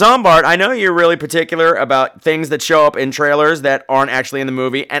now, Zombart, I know you're really particular about things that show up in trailers that aren't actually in the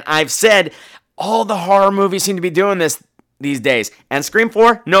movie, and I've said all the horror movies seem to be doing this these days. And Scream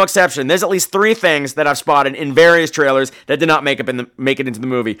 4, no exception. There's at least 3 things that I've spotted in various trailers that did not make it into the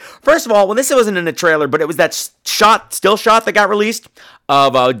movie. First of all, well, this wasn't in a trailer, but it was that still shot that got released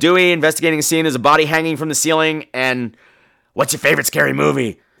of Dewey investigating a scene. There's a body hanging from the ceiling, and what's your favorite scary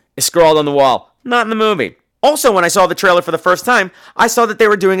movie? It's scrawled on the wall. Not in the movie. Also, when I saw the trailer for the first time, I saw that they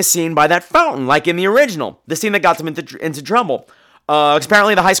were doing a scene by that fountain, like in the original. The scene that got them into trouble.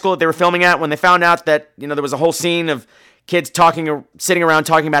 Apparently, the high school that they were filming at, when they found out that, there was a whole scene of kids sitting around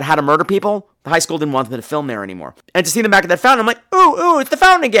talking about how to murder people, the high school didn't want them to film there anymore. And to see them back at that fountain, I'm like, ooh, it's the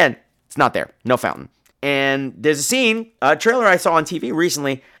fountain again. It's not there. No fountain. And there's a scene, a trailer I saw on TV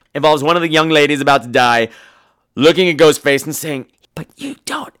recently, involves one of the young ladies about to die, looking at Ghostface and saying, but you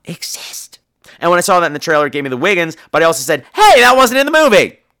don't exist. And when I saw that in the trailer, it gave me the Wiggins, but I also said, hey, that wasn't in the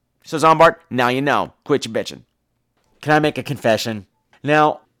movie. So Zombart, now you know. Quit your bitching. Can I make a confession?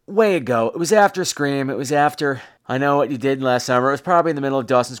 Now, way ago, it was after Scream, it was after I Know What You Did Last Summer, it was probably in the middle of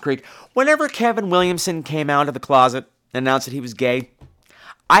Dawson's Creek. Whenever Kevin Williamson came out of the closet and announced that he was gay,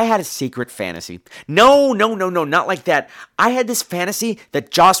 I had a secret fantasy. No, not like that. I had this fantasy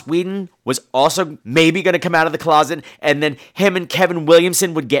that Joss Whedon was also maybe going to come out of the closet, and then him and Kevin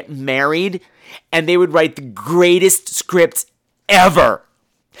Williamson would get married, and they would write the greatest scripts ever.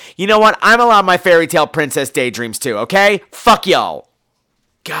 You know what? I'm allowed my fairy tale princess daydreams too, okay? Fuck y'all.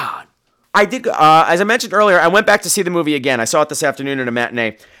 God. I did, as I mentioned earlier, I went back to see the movie again. I saw it this afternoon in a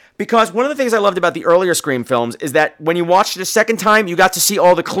matinee. Because one of the things I loved about the earlier Scream films is that when you watched it a second time, you got to see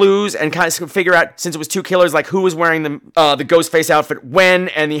all the clues and kind of figure out, since it was 2 killers, like who was wearing the Ghostface outfit when,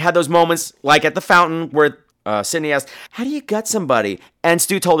 and you had those moments, like at the fountain, where Sydney asked, how do you gut somebody? And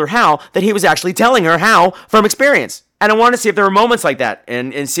Stu told her how, that he was actually telling her how from experience. And I wanted to see if there were moments like that,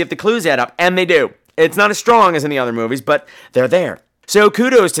 and see if the clues add up, and they do. It's not as strong as in the other movies, but they're there. So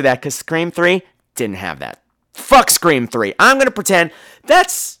kudos to that, because Scream 3 didn't have that. Fuck Scream 3. I'm going to pretend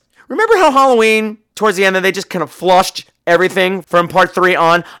that's... Remember how Halloween, towards the end, they just kind of flushed everything from Part 3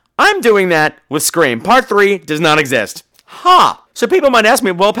 on? I'm doing that with Scream. Part 3 does not exist. So people might ask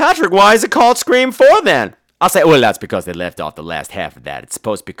me, well, Patrick, why is it called Scream 4 then? I'll say, well, that's because they left off the last half of that. It's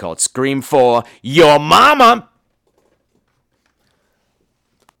supposed to be called Scream 4 Your Mama.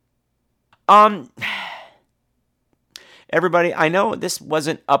 Everybody, I know this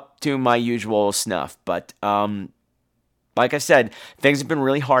wasn't up to my usual snuff, but, like I said, things have been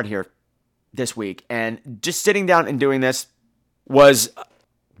really hard here this week, and just sitting down and doing this was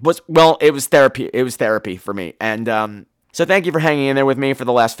therapy. It was therapy for me, and so thank you for hanging in there with me for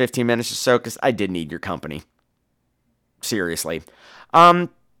the last 15 minutes or so, because I did need your company. Seriously.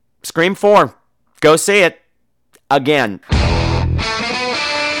 Scream 4. Go see it. Again.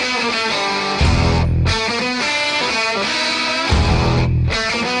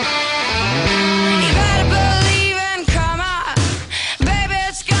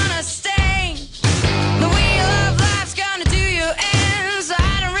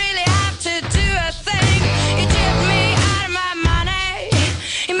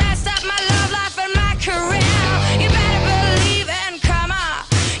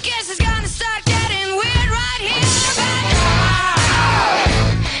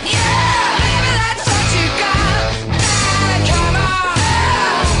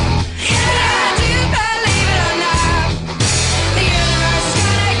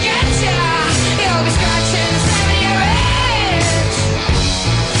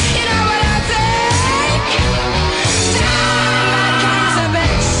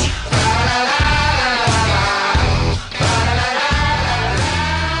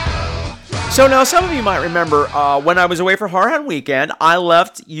 So now some of you might remember when I was away for Horror Hunt Weekend, I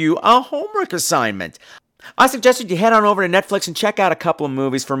left you a homework assignment. I suggested you head on over to Netflix and check out a couple of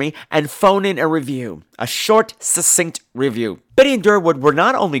movies for me and phone in a review. A short, succinct review. Betty and Durwood were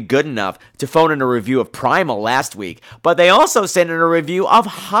not only good enough to phone in a review of Primal last week, but they also sent in a review of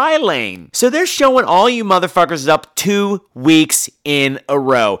High Lane. So they're showing all you motherfuckers up 2 weeks in a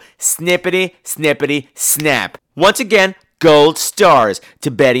row. Snippety, snippety, snap. Once again, gold stars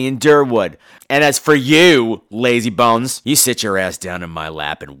to Betty and Durwood. And as for you, lazy bones, you sit your ass down in my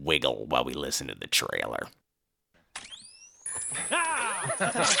lap and wiggle while we listen to the trailer.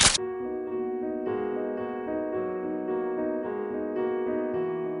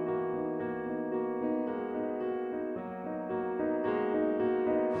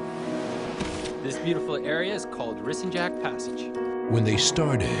 This beautiful area is called Rissenjack Passage. When they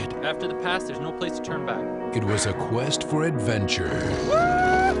started, After the pass, there's no place to turn back. it was a quest for adventure.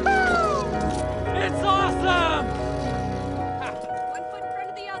 It's awesome!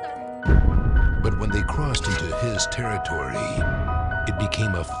 But when they crossed into his territory, it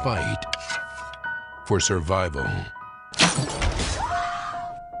became a fight for survival.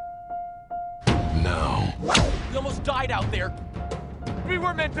 Now, We almost died out there. We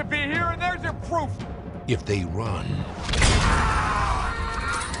were meant to be here, and there's your proof. if they run,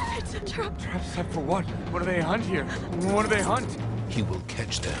 It's a trap. Trap set for what? What do they hunt here? What do they hunt? he will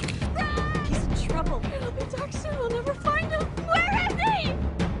catch them. He's in trouble. It'll be dark soon. We'll never find him. Where is he?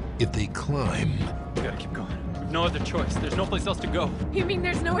 If they climb, We gotta keep going. We've no other choice. There's no place else to go. You mean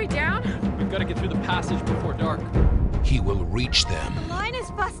there's no way down? We've gotta get through the passage before dark. he will reach them. The line is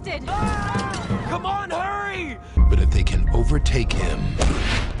busted. Come on, hurry! But if they can overtake him,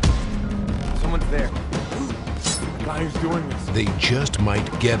 Someone's there. The guy who's doing this. they just might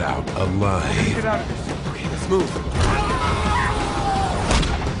get out alive. Get out of this. Okay, let's move.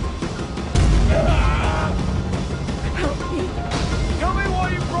 Help me. Tell me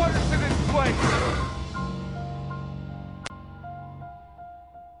why you brought us to this place.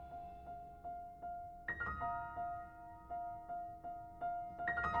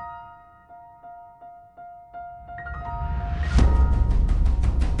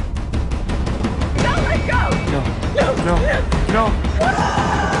 No.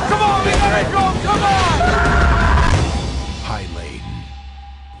 Come on, we gotta go. Come on. High Lane.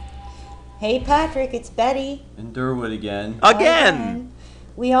 Hey Patrick, it's Betty. And Durwood again. Again!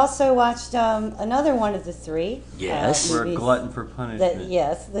 We also watched another one of the three. Yes. We're a movies glutton for punishment.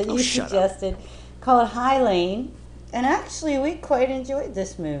 that Oh, you shut up. suggested, called High Lane. And actually, we quite enjoyed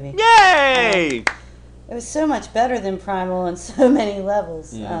this movie. Yay! It was so much better than Primal on so many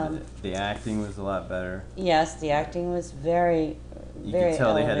levels. Yeah, the acting was a lot better. Yes, the acting was very, You very could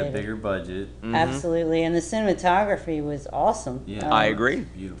tell they had a elevated. bigger budget. Absolutely, and the cinematography was awesome. Yeah, I agree.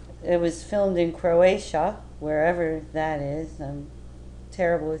 Beautiful. It was filmed in Croatia, wherever that is. I'm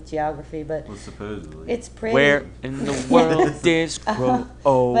terrible with geography, but Well, supposedly. it's pretty. Where in the world is Croatia?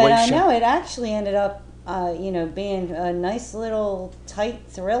 But I know it actually ended up, being a nice little tight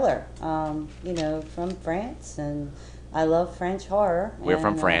thriller, from France, and I love French horror. We're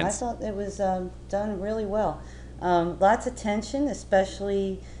from and, France. I thought it was done really well. Lots of tension,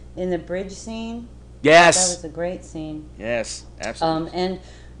 especially in the bridge scene. Yes. That was a great scene. Yes, absolutely. And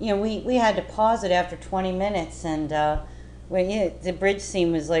we had to pause it after 20 minutes, and the bridge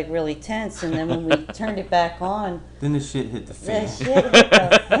scene was like really tense, and then when we turned it back on, Then the shit hit the fan. the shit hit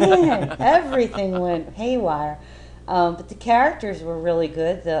the fan. Everything went haywire. But the characters were really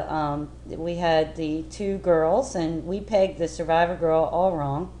good. We had the two girls, and we pegged the survivor girl all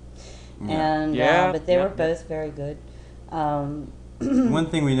wrong. And but they were both very good. One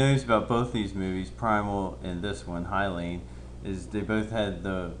thing we noticed about both these movies, Primal and this one, High Lane, is they both had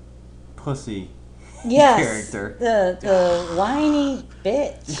the pussy character. The whiny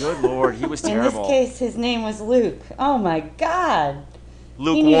bitch. Good Lord, he was In terrible. this case, his name was Luke. Oh my God.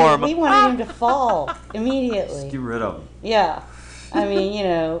 Lukewarm. We wanted him to fall immediately. Just get rid of him. Yeah. I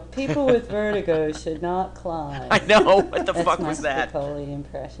mean, people with vertigo should not climb. I know. What the That's fuck my was that? Spicoli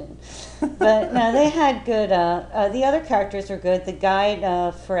impression. But no, they had good. The other characters were good. The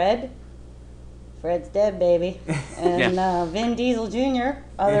guy, Fred. Fred's dead, baby. And Vin Diesel Jr.,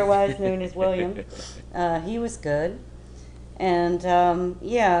 otherwise known as William. He was good. And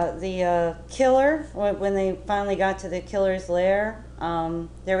the killer. When they finally got to the killer's lair,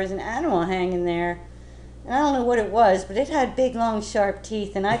 there was an animal hanging there. And I don't know what it was, but it had big, long, sharp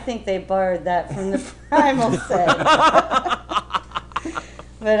teeth, and I think they borrowed that from the Primal set.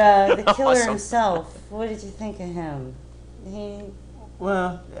 But the killer himself, what did you think of him?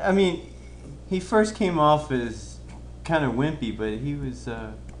 Well, I mean, he first came off as kind of wimpy, but he was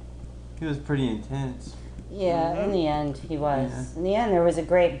He was pretty intense. Yeah, in the end, he was. Yeah. In the end, there was a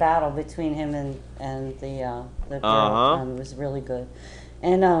great battle between him and the girl. It was really good.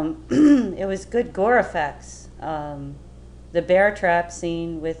 And it was good gore effects. The bear trap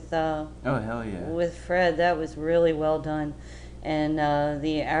scene with oh hell yeah, with Fred, that was really well done. And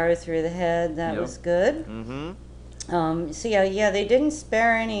the arrow through the head, that was good. So yeah, they didn't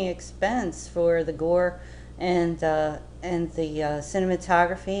spare any expense for the gore and the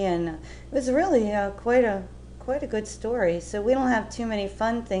cinematography, and it was really quite a good story. So we don't have too many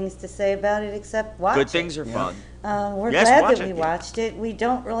fun things to say about it except watch Good things are fun. We're glad that we watched it. We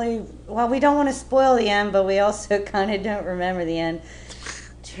don't really, we don't want to spoil the end, but we also kind of don't remember the end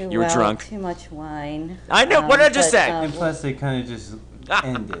too well. You were drunk. Too much wine. I know. What did I just say? And plus, they kind of just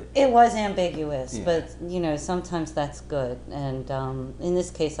end it. It was ambiguous, but sometimes that's good, and in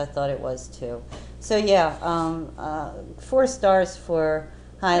this case, I thought it was too. So yeah, 4 stars for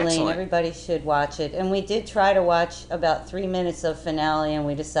Highline. Excellent. Everybody should watch it, and we did try to watch about 3 minutes of finale, and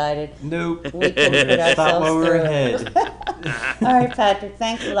we decided nope, we couldn't put ourselves while we were through ahead. it. All right, Patrick,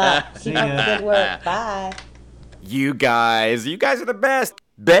 thanks a lot. Keep up the good work. Bye. You guys are the best.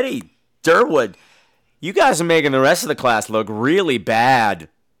 Betty, Durwood, you guys are making the rest of the class look really bad.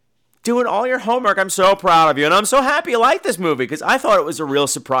 Doing all your homework. I'm so proud of you, and I'm so happy you like this movie because I thought it was a real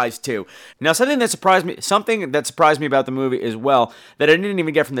surprise too. Now, something that surprised me about the movie as well that I didn't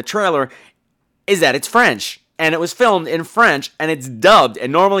even get from the trailer is that it's French, and it was filmed in French, and it's dubbed.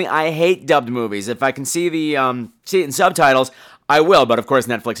 And normally, I hate dubbed movies. If I can see it in subtitles, I will. But of course,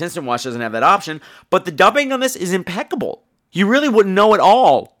 Netflix Instant Watch doesn't have that option. But the dubbing on this is impeccable. You really wouldn't know it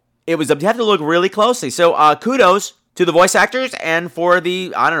all. You have to look really closely. So kudos to the voice actors and for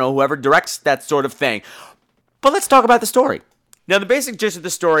whoever directs that sort of thing. But let's talk about the story. Now, the basic gist of the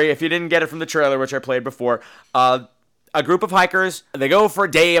story, if you didn't get it from the trailer, which I played before, a group of hikers, they go for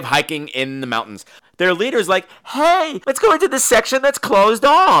a day of hiking in the mountains. Their leader's like, hey, let's go into this section that's closed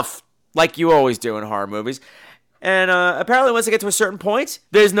off, like you always do in horror movies. And apparently once they get to a certain point,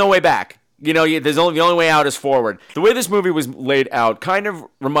 there's no way back. The only way out is forward. The way this movie was laid out kind of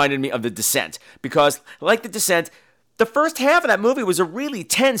reminded me of The Descent, because like The Descent, the first half of that movie was a really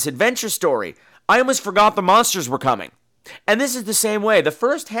tense adventure story. I almost forgot the monsters were coming. And this is the same way. The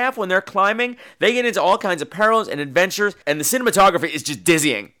first half, when they're climbing, they get into all kinds of perils and adventures, and the cinematography is just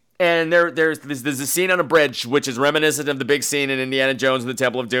dizzying. And there's a scene on a bridge, which is reminiscent of the big scene in Indiana Jones and the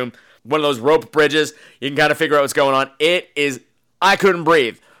Temple of Doom. One of those rope bridges. You can kind of figure out what's going on. I couldn't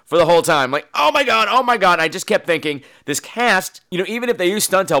breathe for the whole time. Like, oh my God. I just kept thinking, this cast, even if they use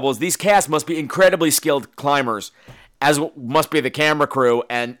stunt doubles, these casts must be incredibly skilled climbers, as must be the camera crew,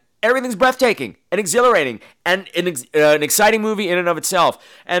 and everything's breathtaking and exhilarating and an exciting movie in and of itself.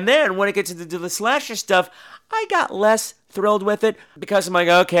 And then when it gets into the slasher stuff, I got less thrilled with it because I'm like,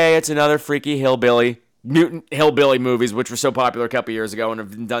 okay, it's another freaky mutant hillbilly movies, which were so popular a couple years ago and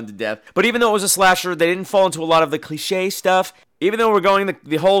have been done to death. But even though it was a slasher, they didn't fall into a lot of the cliche stuff. Even though we're going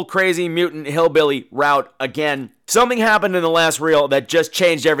the whole crazy mutant hillbilly route again, something happened in the last reel that just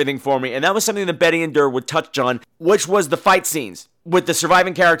changed everything for me. And that was something that Betty and Durwood touched on, which was the fight scenes with the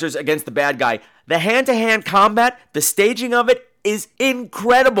surviving characters against the bad guy. The hand-to-hand combat, the staging of it is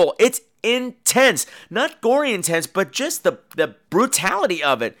incredible. It's intense. Not gory intense, but just the brutality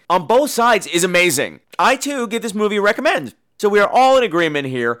of it on both sides is amazing. I, too, give this movie a recommend. So we are all in agreement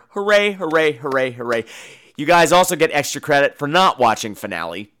here. Hooray, hooray, hooray, hooray. You guys also get extra credit for not watching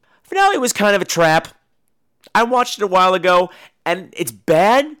Finale. Finale was kind of a trap. I watched it a while ago, and it's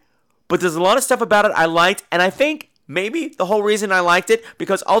bad, but there's a lot of stuff about it I liked, and I think maybe the whole reason I liked it,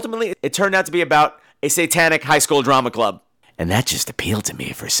 because ultimately it turned out to be about a satanic high school drama club. And that just appealed to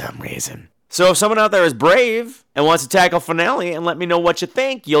me for some reason. So if someone out there is brave and wants to tackle Finale and let me know what you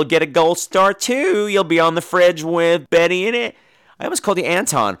think, you'll get a gold star too. You'll be on the fridge with Betty in it. I almost called you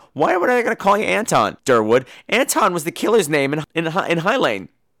Anton. Why would I going to call you Anton, Durwood? Anton was the killer's name in Highline.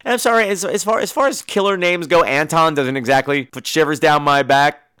 And I'm sorry, as far as killer names go, Anton doesn't exactly put shivers down my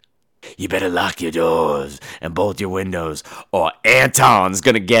back. You better lock your doors and bolt your windows, or Anton's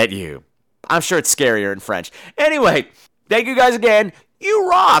gonna get you. I'm sure it's scarier in French. Anyway, thank you guys again. You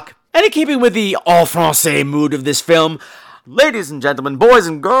rock! And in keeping with the all français mood of this film, ladies and gentlemen, boys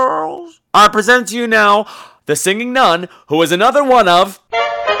and girls, I present to you now the singing nun, who is another one of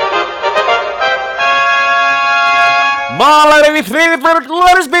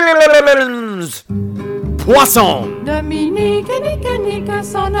Poisson. Dominique, Nique,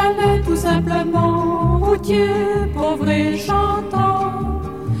 s'en allait tout simplement, routier, pauvre et chantant.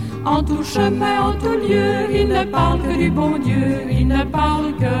 En tout chemin, en tout lieu, il ne parle que du bon Dieu, il ne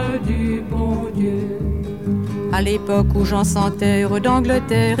parle que du bon Dieu. À l'époque où Jean sans terre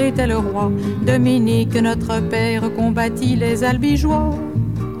d'Angleterre était le roi, Dominique, notre père, combattit les albigeois.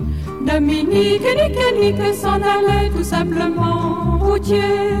 Dominique, nique, s'en allait tout simplement,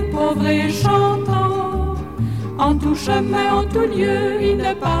 routier, pauvre et chantant. En tout chemin, en tout lieu, il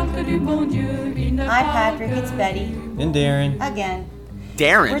ne parle que du bon Dieu. Hi, Patrick, it's Betty. And Darren. Again.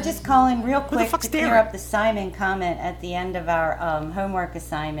 Darren? We're just calling real quick to clear Darren? up the Simon comment at the end of our homework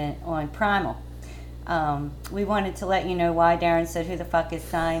assignment on Primal. We wanted to let you know why Darren said, "Who the fuck is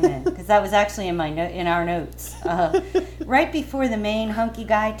Simon?" Because that was actually in our notes. Right before the main hunky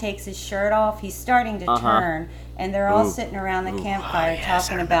guy takes his shirt off, he's starting to turn, and they're all sitting around the campfire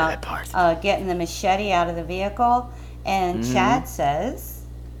talking about getting the machete out of the vehicle. And Chad says,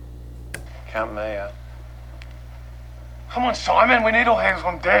 Count me out. Come on, Simon, we need all hands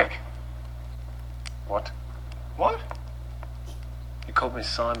on deck. What? What? You called me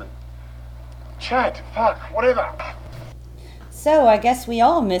Simon. Chad, fuck, whatever. so I guess we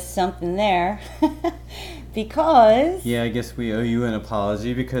all missed something there. Because... Yeah, I guess we owe you an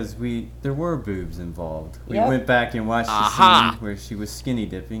apology because there were boobs involved. We Yep. went back and watched the scene where she was skinny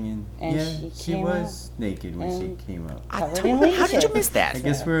dipping, and yeah, she was naked when she came up. Covered in leeches. How did you miss that? I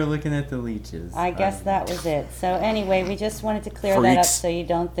guess we were looking at the leeches. I guess that was it. So anyway, we just wanted to clear that up so you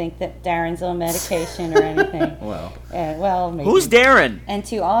don't think that Darren's on medication or anything. Well, maybe. Who's Darren? And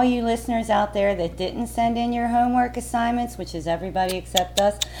to all you listeners out there that didn't send in your homework assignments, which is everybody except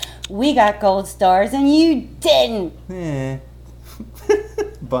us, we got gold stars and you didn't.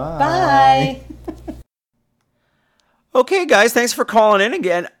 Bye. Bye. Okay, guys, thanks for calling in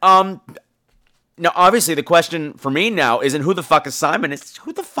again. Now, obviously, the question for me now isn't who the fuck is Simon. It's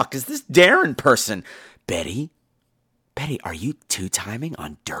who the fuck is this Darren person? Betty, are you two-timing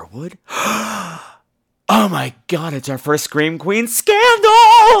on Durwood? Oh my God, it's our first Scream Queen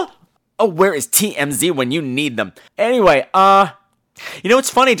scandal! Oh, where is TMZ when you need them? Anyway, you know, it's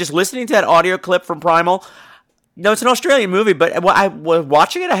funny, just listening to that audio clip from Primal. No, it's an Australian movie, but I was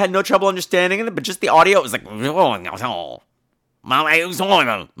watching it. I had no trouble understanding it, but just the audio, it was like...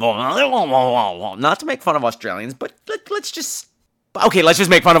 Not to make fun of Australians, but let's just... Okay, let's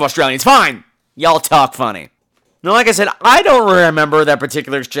just make fun of Australians. Fine! Y'all talk funny. Now, like I said, I don't remember that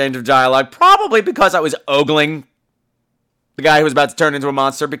particular exchange of dialogue, probably because I was ogling the guy who was about to turn into a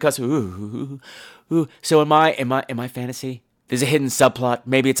monster, because... So am I fantasy? There's a hidden subplot.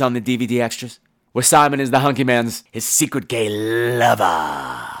 Maybe it's on the DVD extras. Where Simon is the hunky man's his secret gay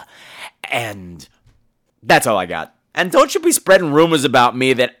lover. And that's all I got. And don't you be spreading rumors about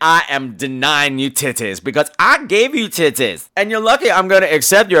me that I am denying you titties, because I gave you titties. And you're lucky I'm going to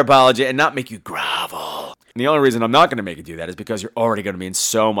accept your apology and not make you grovel. And the only reason I'm not going to make you do that is because you're already going to be in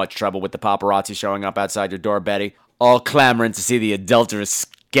so much trouble with the paparazzi showing up outside your door, Betty. All clamoring to see the adulterous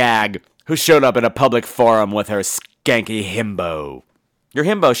skag who showed up in a public forum with her skanky himbo. Your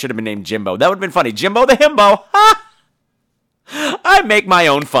himbo should have been named Jimbo. That would have been funny. Jimbo the himbo. Ha! I make my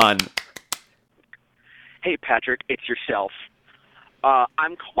own fun. Hey, Patrick, it's yourself.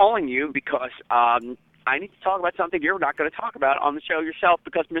 I'm calling you because I need to talk about something you're not going to talk about on the show yourself,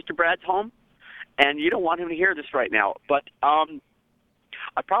 because Mr. Brad's home, and you don't want him to hear this right now. But I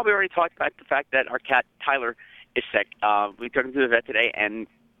probably already talked about the fact that our cat, Tyler, is sick. We took him to the vet today, and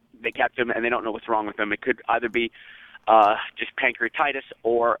they kept him, and they don't know what's wrong with him. It could either be just pancreatitis,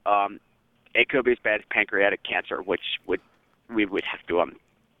 or it could be as bad as pancreatic cancer, which we would have to...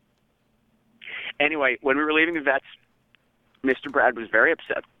 Anyway, when we were leaving the vets, Mr. Brad was very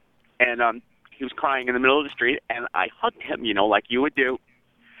upset, and he was crying in the middle of the street, and I hugged him, like you would do.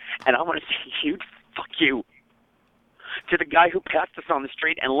 And I want to say huge fuck you to the guy who passed us on the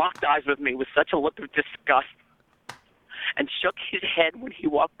street and locked eyes with me with such a look of disgust and shook his head when he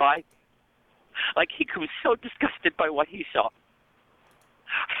walked by, like he was so disgusted by what he saw.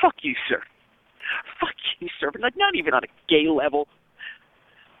 Fuck you, sir. Fuck you, sir. But not even on a gay level.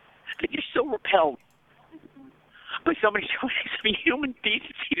 That you're so repelled by somebody showing some human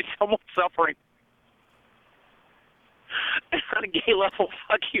decency to someone suffering. And on a gay level,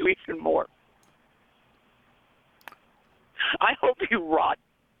 fuck you even more. I hope you rot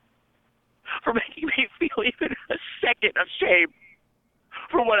for making me feel even a second of shame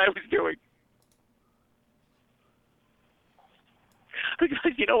for what I was doing.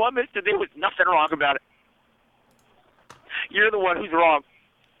 Because you know what, mister? There was nothing wrong about it. You're the one who's wrong.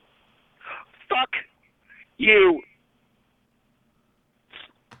 Fuck you.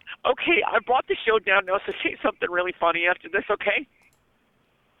 Okay, I brought the show down now, so say something really funny after this, okay?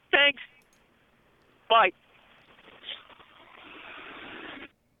 Thanks. Bye.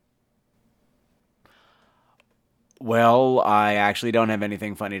 Well, I actually don't have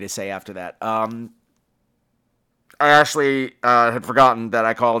anything funny to say after that. actually had forgotten that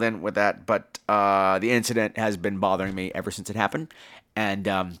I called in with that, but the incident has been bothering me ever since it happened. And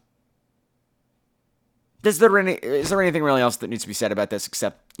is there anything really else that needs to be said about this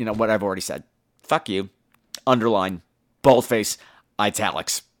except, what I've already said? Fuck you. Underline. Boldface.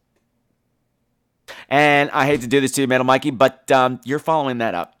 Italics. And I hate to do this to you, Metal Mikey, but you're following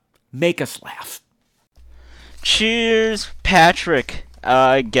that up. Make us laugh. Cheers, Patrick.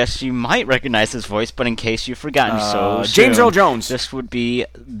 I guess you might recognize his voice, but in case you've forgotten James Earl Jones. This would be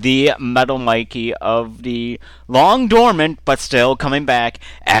the Metal Mikey of the long dormant, but still coming back,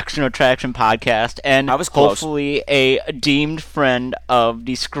 Action Attraction podcast, and hopefully a deemed friend of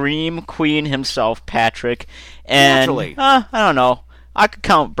the Scream Queen himself, Patrick. And, Naturally. I don't know. I could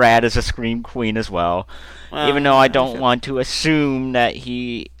count Brad as a Scream Queen as well. Even though I don't want to assume that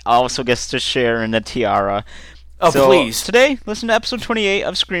he also gets to share in the tiara. So, please. Today, listen to episode 28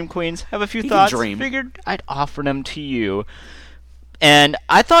 of Scream Queens. Have a few You thoughts. can dream. Figured I'd offer them to you. And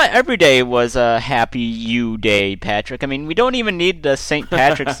I thought every day was a happy you day, Patrick. I mean, we don't even need the St.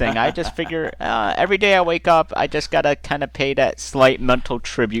 Patrick's thing. I just figure every day I wake up, I just gotta kind of pay that slight mental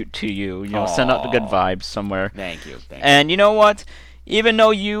tribute to you. Send out the good vibes somewhere. Thank you. And you know what? Even though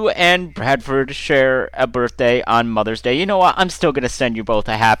you and Bradford share a birthday on Mother's Day, you know what? I'm still going to send you both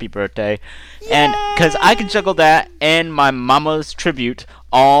a happy birthday. Yay! And because I can juggle that and my mama's tribute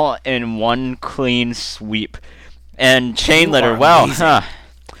all in one clean sweep. And chain letter,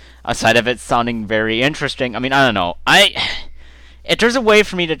 aside of it sounding very interesting, I mean, I don't know. If there's a way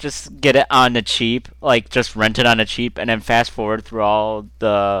for me to just get it on the cheap, like just rent it on the cheap and then fast forward through all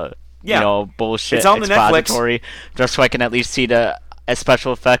the bullshit it's on the expository, just so I can at least see the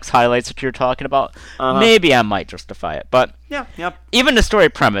special effects highlights that you're talking about, maybe I might justify it. But even the story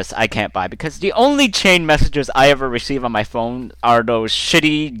premise I can't buy, because the only chain messages I ever receive on my phone are those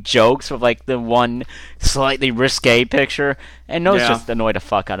shitty jokes with like the one slightly risque picture, and those just annoy the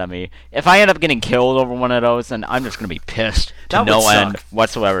fuck out of me. If I end up getting killed over one of those, then I'm just going to be pissed to no end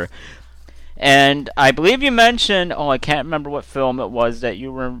whatsoever. And I believe you mentioned, I can't remember what film it was that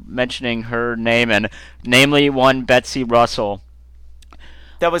you were mentioning her name in, namely one Betsy Russell.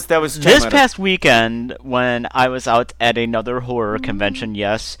 That was this past weekend when I was out at another horror convention.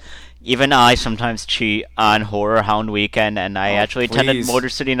 Yes, even I sometimes cheat on Horror Hound Weekend, and I actually attended Motor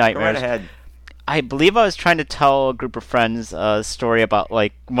City Nightmares. Go right ahead. I believe I was trying to tell a group of friends a story about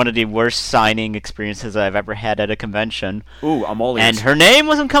like one of the worst signing experiences I've ever had at a convention. Ooh, I'm all ears. And her name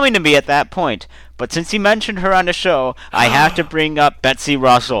wasn't coming to me at that point. But since you mentioned her on the show, I have to bring up Betsy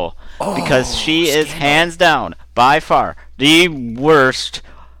Russell. Because she is hands down, by far, the worst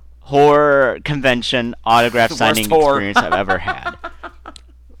horror convention autograph signing experience I've ever had.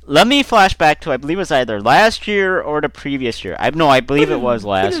 Let me flash back to, I believe it was either last year or the previous year. I believe it was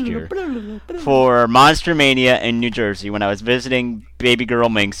last year. For Monster Mania in New Jersey, when I was visiting baby girl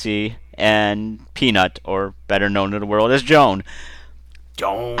Minxie and Peanut, or better known to the world as Joan.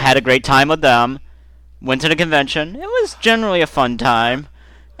 I had a great time with them. Went to the convention. It was generally a fun time.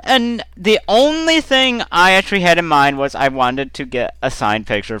 And the only thing I actually had in mind was I wanted to get a signed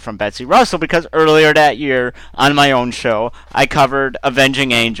picture from Betsy Russell, because earlier that year on my own show I covered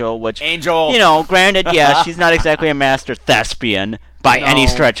Avenging Angel, which, granted, yeah, she's not exactly a master thespian by any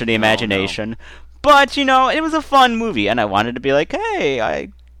stretch of the imagination, but, it was a fun movie, and I wanted to be like, hey, I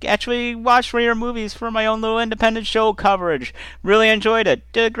actually watched one of your movies for my own little independent show coverage. Really enjoyed it.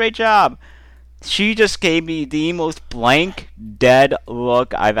 Did a great job. She just gave me the most blank, dead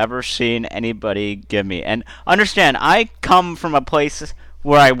look I've ever seen anybody give me. And understand, I come from a place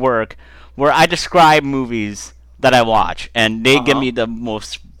where I work, where I describe movies that I watch, and they give me the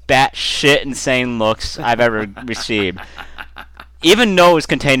most batshit insane looks I've ever received. Even those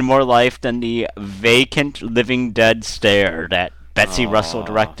contain more life than the vacant, living dead stare that Betsy Russell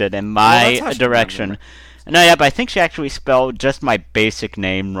directed in my direction. No, yeah, but I think she actually spelled just my basic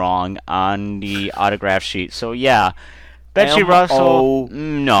name wrong on the autograph sheet. So, yeah, Betsy Russell,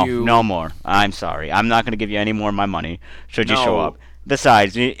 no more. I'm sorry. I'm not going to give you any more of my money should you show up.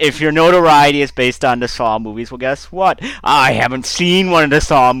 Besides, if your notoriety is based on the Saw movies, well, guess what? I haven't seen one of the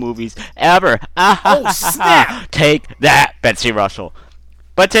Saw movies ever. Snap! Take that, Betsy Russell.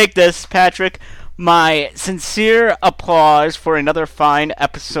 But take this, Patrick. My sincere applause for another fine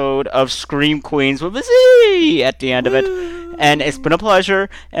episode of Scream Queens with a Z at the end of it. And it's been a pleasure,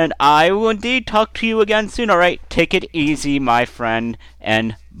 and I will indeed talk to you again soon. All right, take it easy, my friend,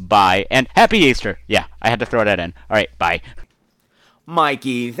 and bye. And happy Easter. Yeah, I had to throw that in. All right, bye.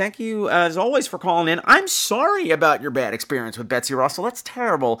 Mikey, thank you as always for calling in. I'm sorry about your bad experience with Betsy Russell. That's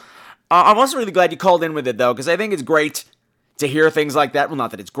terrible. I'm also really glad you called in with it, though, because I think it's great to hear things like that. Well,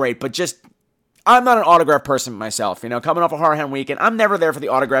 not that it's great, but just I'm not an autograph person myself. Coming off a Horror Hound weekend, I'm never there for the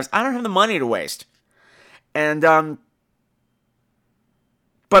autographs. I don't have the money to waste. And,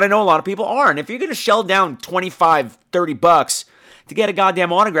 but I know a lot of people are. And if you're going to shell down $25, $30 to get a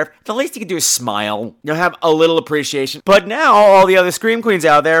goddamn autograph, the least you can do is smile. Have a little appreciation. But now, all the other Scream Queens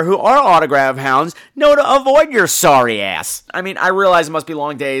out there who are autograph hounds know to avoid your sorry ass. I mean, I realize it must be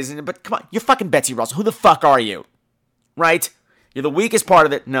long days, but come on, you're fucking Betsy Russell. Who the fuck are you? Right? You're the weakest part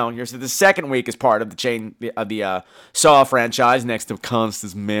of it. No, you're the second weakest part of the chain of the Saw franchise next to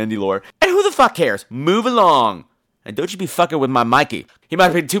Constance Mandylor. And who the fuck cares? Move along. And don't you be fucking with my Mikey. He might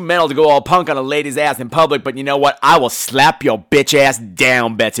have been too mental to go all punk on a lady's ass in public, but you know what? I will slap your bitch ass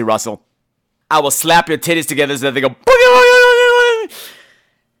down, Betsy Russell. I will slap your titties together so that they go...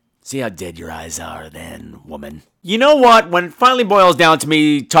 See how dead your eyes are then, woman. You know what? When it finally boils down to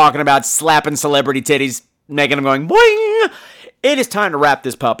me talking about slapping celebrity titties, making them going boing, it is time to wrap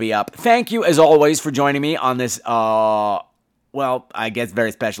this puppy up. Thank you, as always, for joining me on this, well, I guess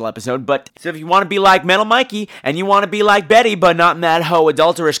very special episode. But so if you want to be like Metal Mikey and you want to be like Betty, but not in that hoe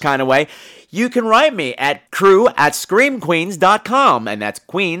adulterish kind of way, you can write me at crew@screamqueens.com. And that's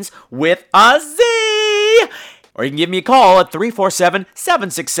Queens with a Z. Or you can give me a call at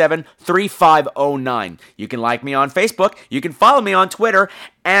 347-767-3509. You can like me on Facebook. You can follow me on Twitter.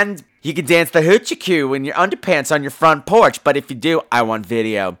 And you can dance the hoochie coo in your underpants on your front porch. But if you do, I want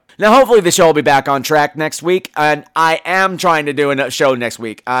video. Now, hopefully the show will be back on track next week. And I am trying to do a show next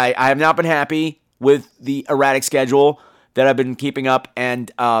week. I have not been happy with the erratic schedule that I've been keeping up.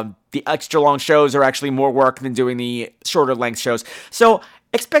 And the extra long shows are actually more work than doing the shorter length shows. So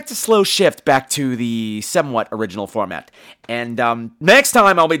expect a slow shift back to the somewhat original format. And next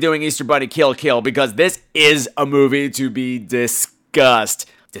time I'll be doing Easter Bunny Kill Kill because this is a movie to be discussed.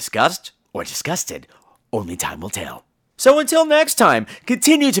 Disgust or disgusted? Only time will tell. So until next time,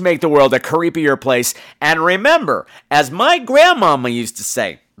 continue to make the world a creepier place. And remember, as my grandmama used to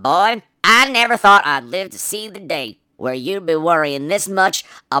say, boy, I never thought I'd live to see the day where you'd be worrying this much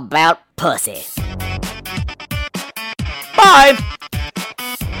about pussy. Bye!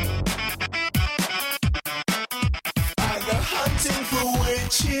 Hunting for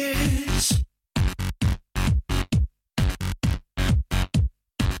witches.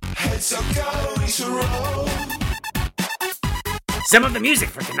 Heads are going to roll. Some of the music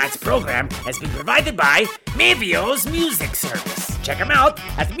for tonight's program has been provided by Mavio's Music Service. Check them out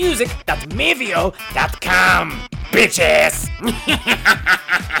at music.mavio.com. Bitches!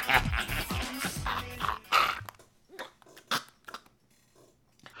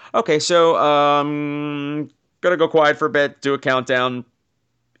 Okay, so, gonna go quiet for a bit, do a countdown,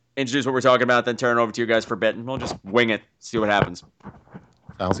 introduce what we're talking about, then turn it over to you guys for a bit, and we'll just wing it, see what happens.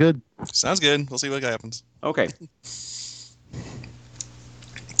 Sounds good. Sounds good. We'll see what happens. Okay.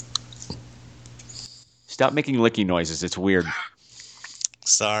 Stop making licky noises. It's weird.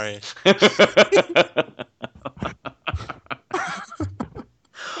 Sorry.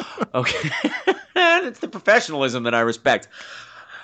 Okay. It's the professionalism that I respect.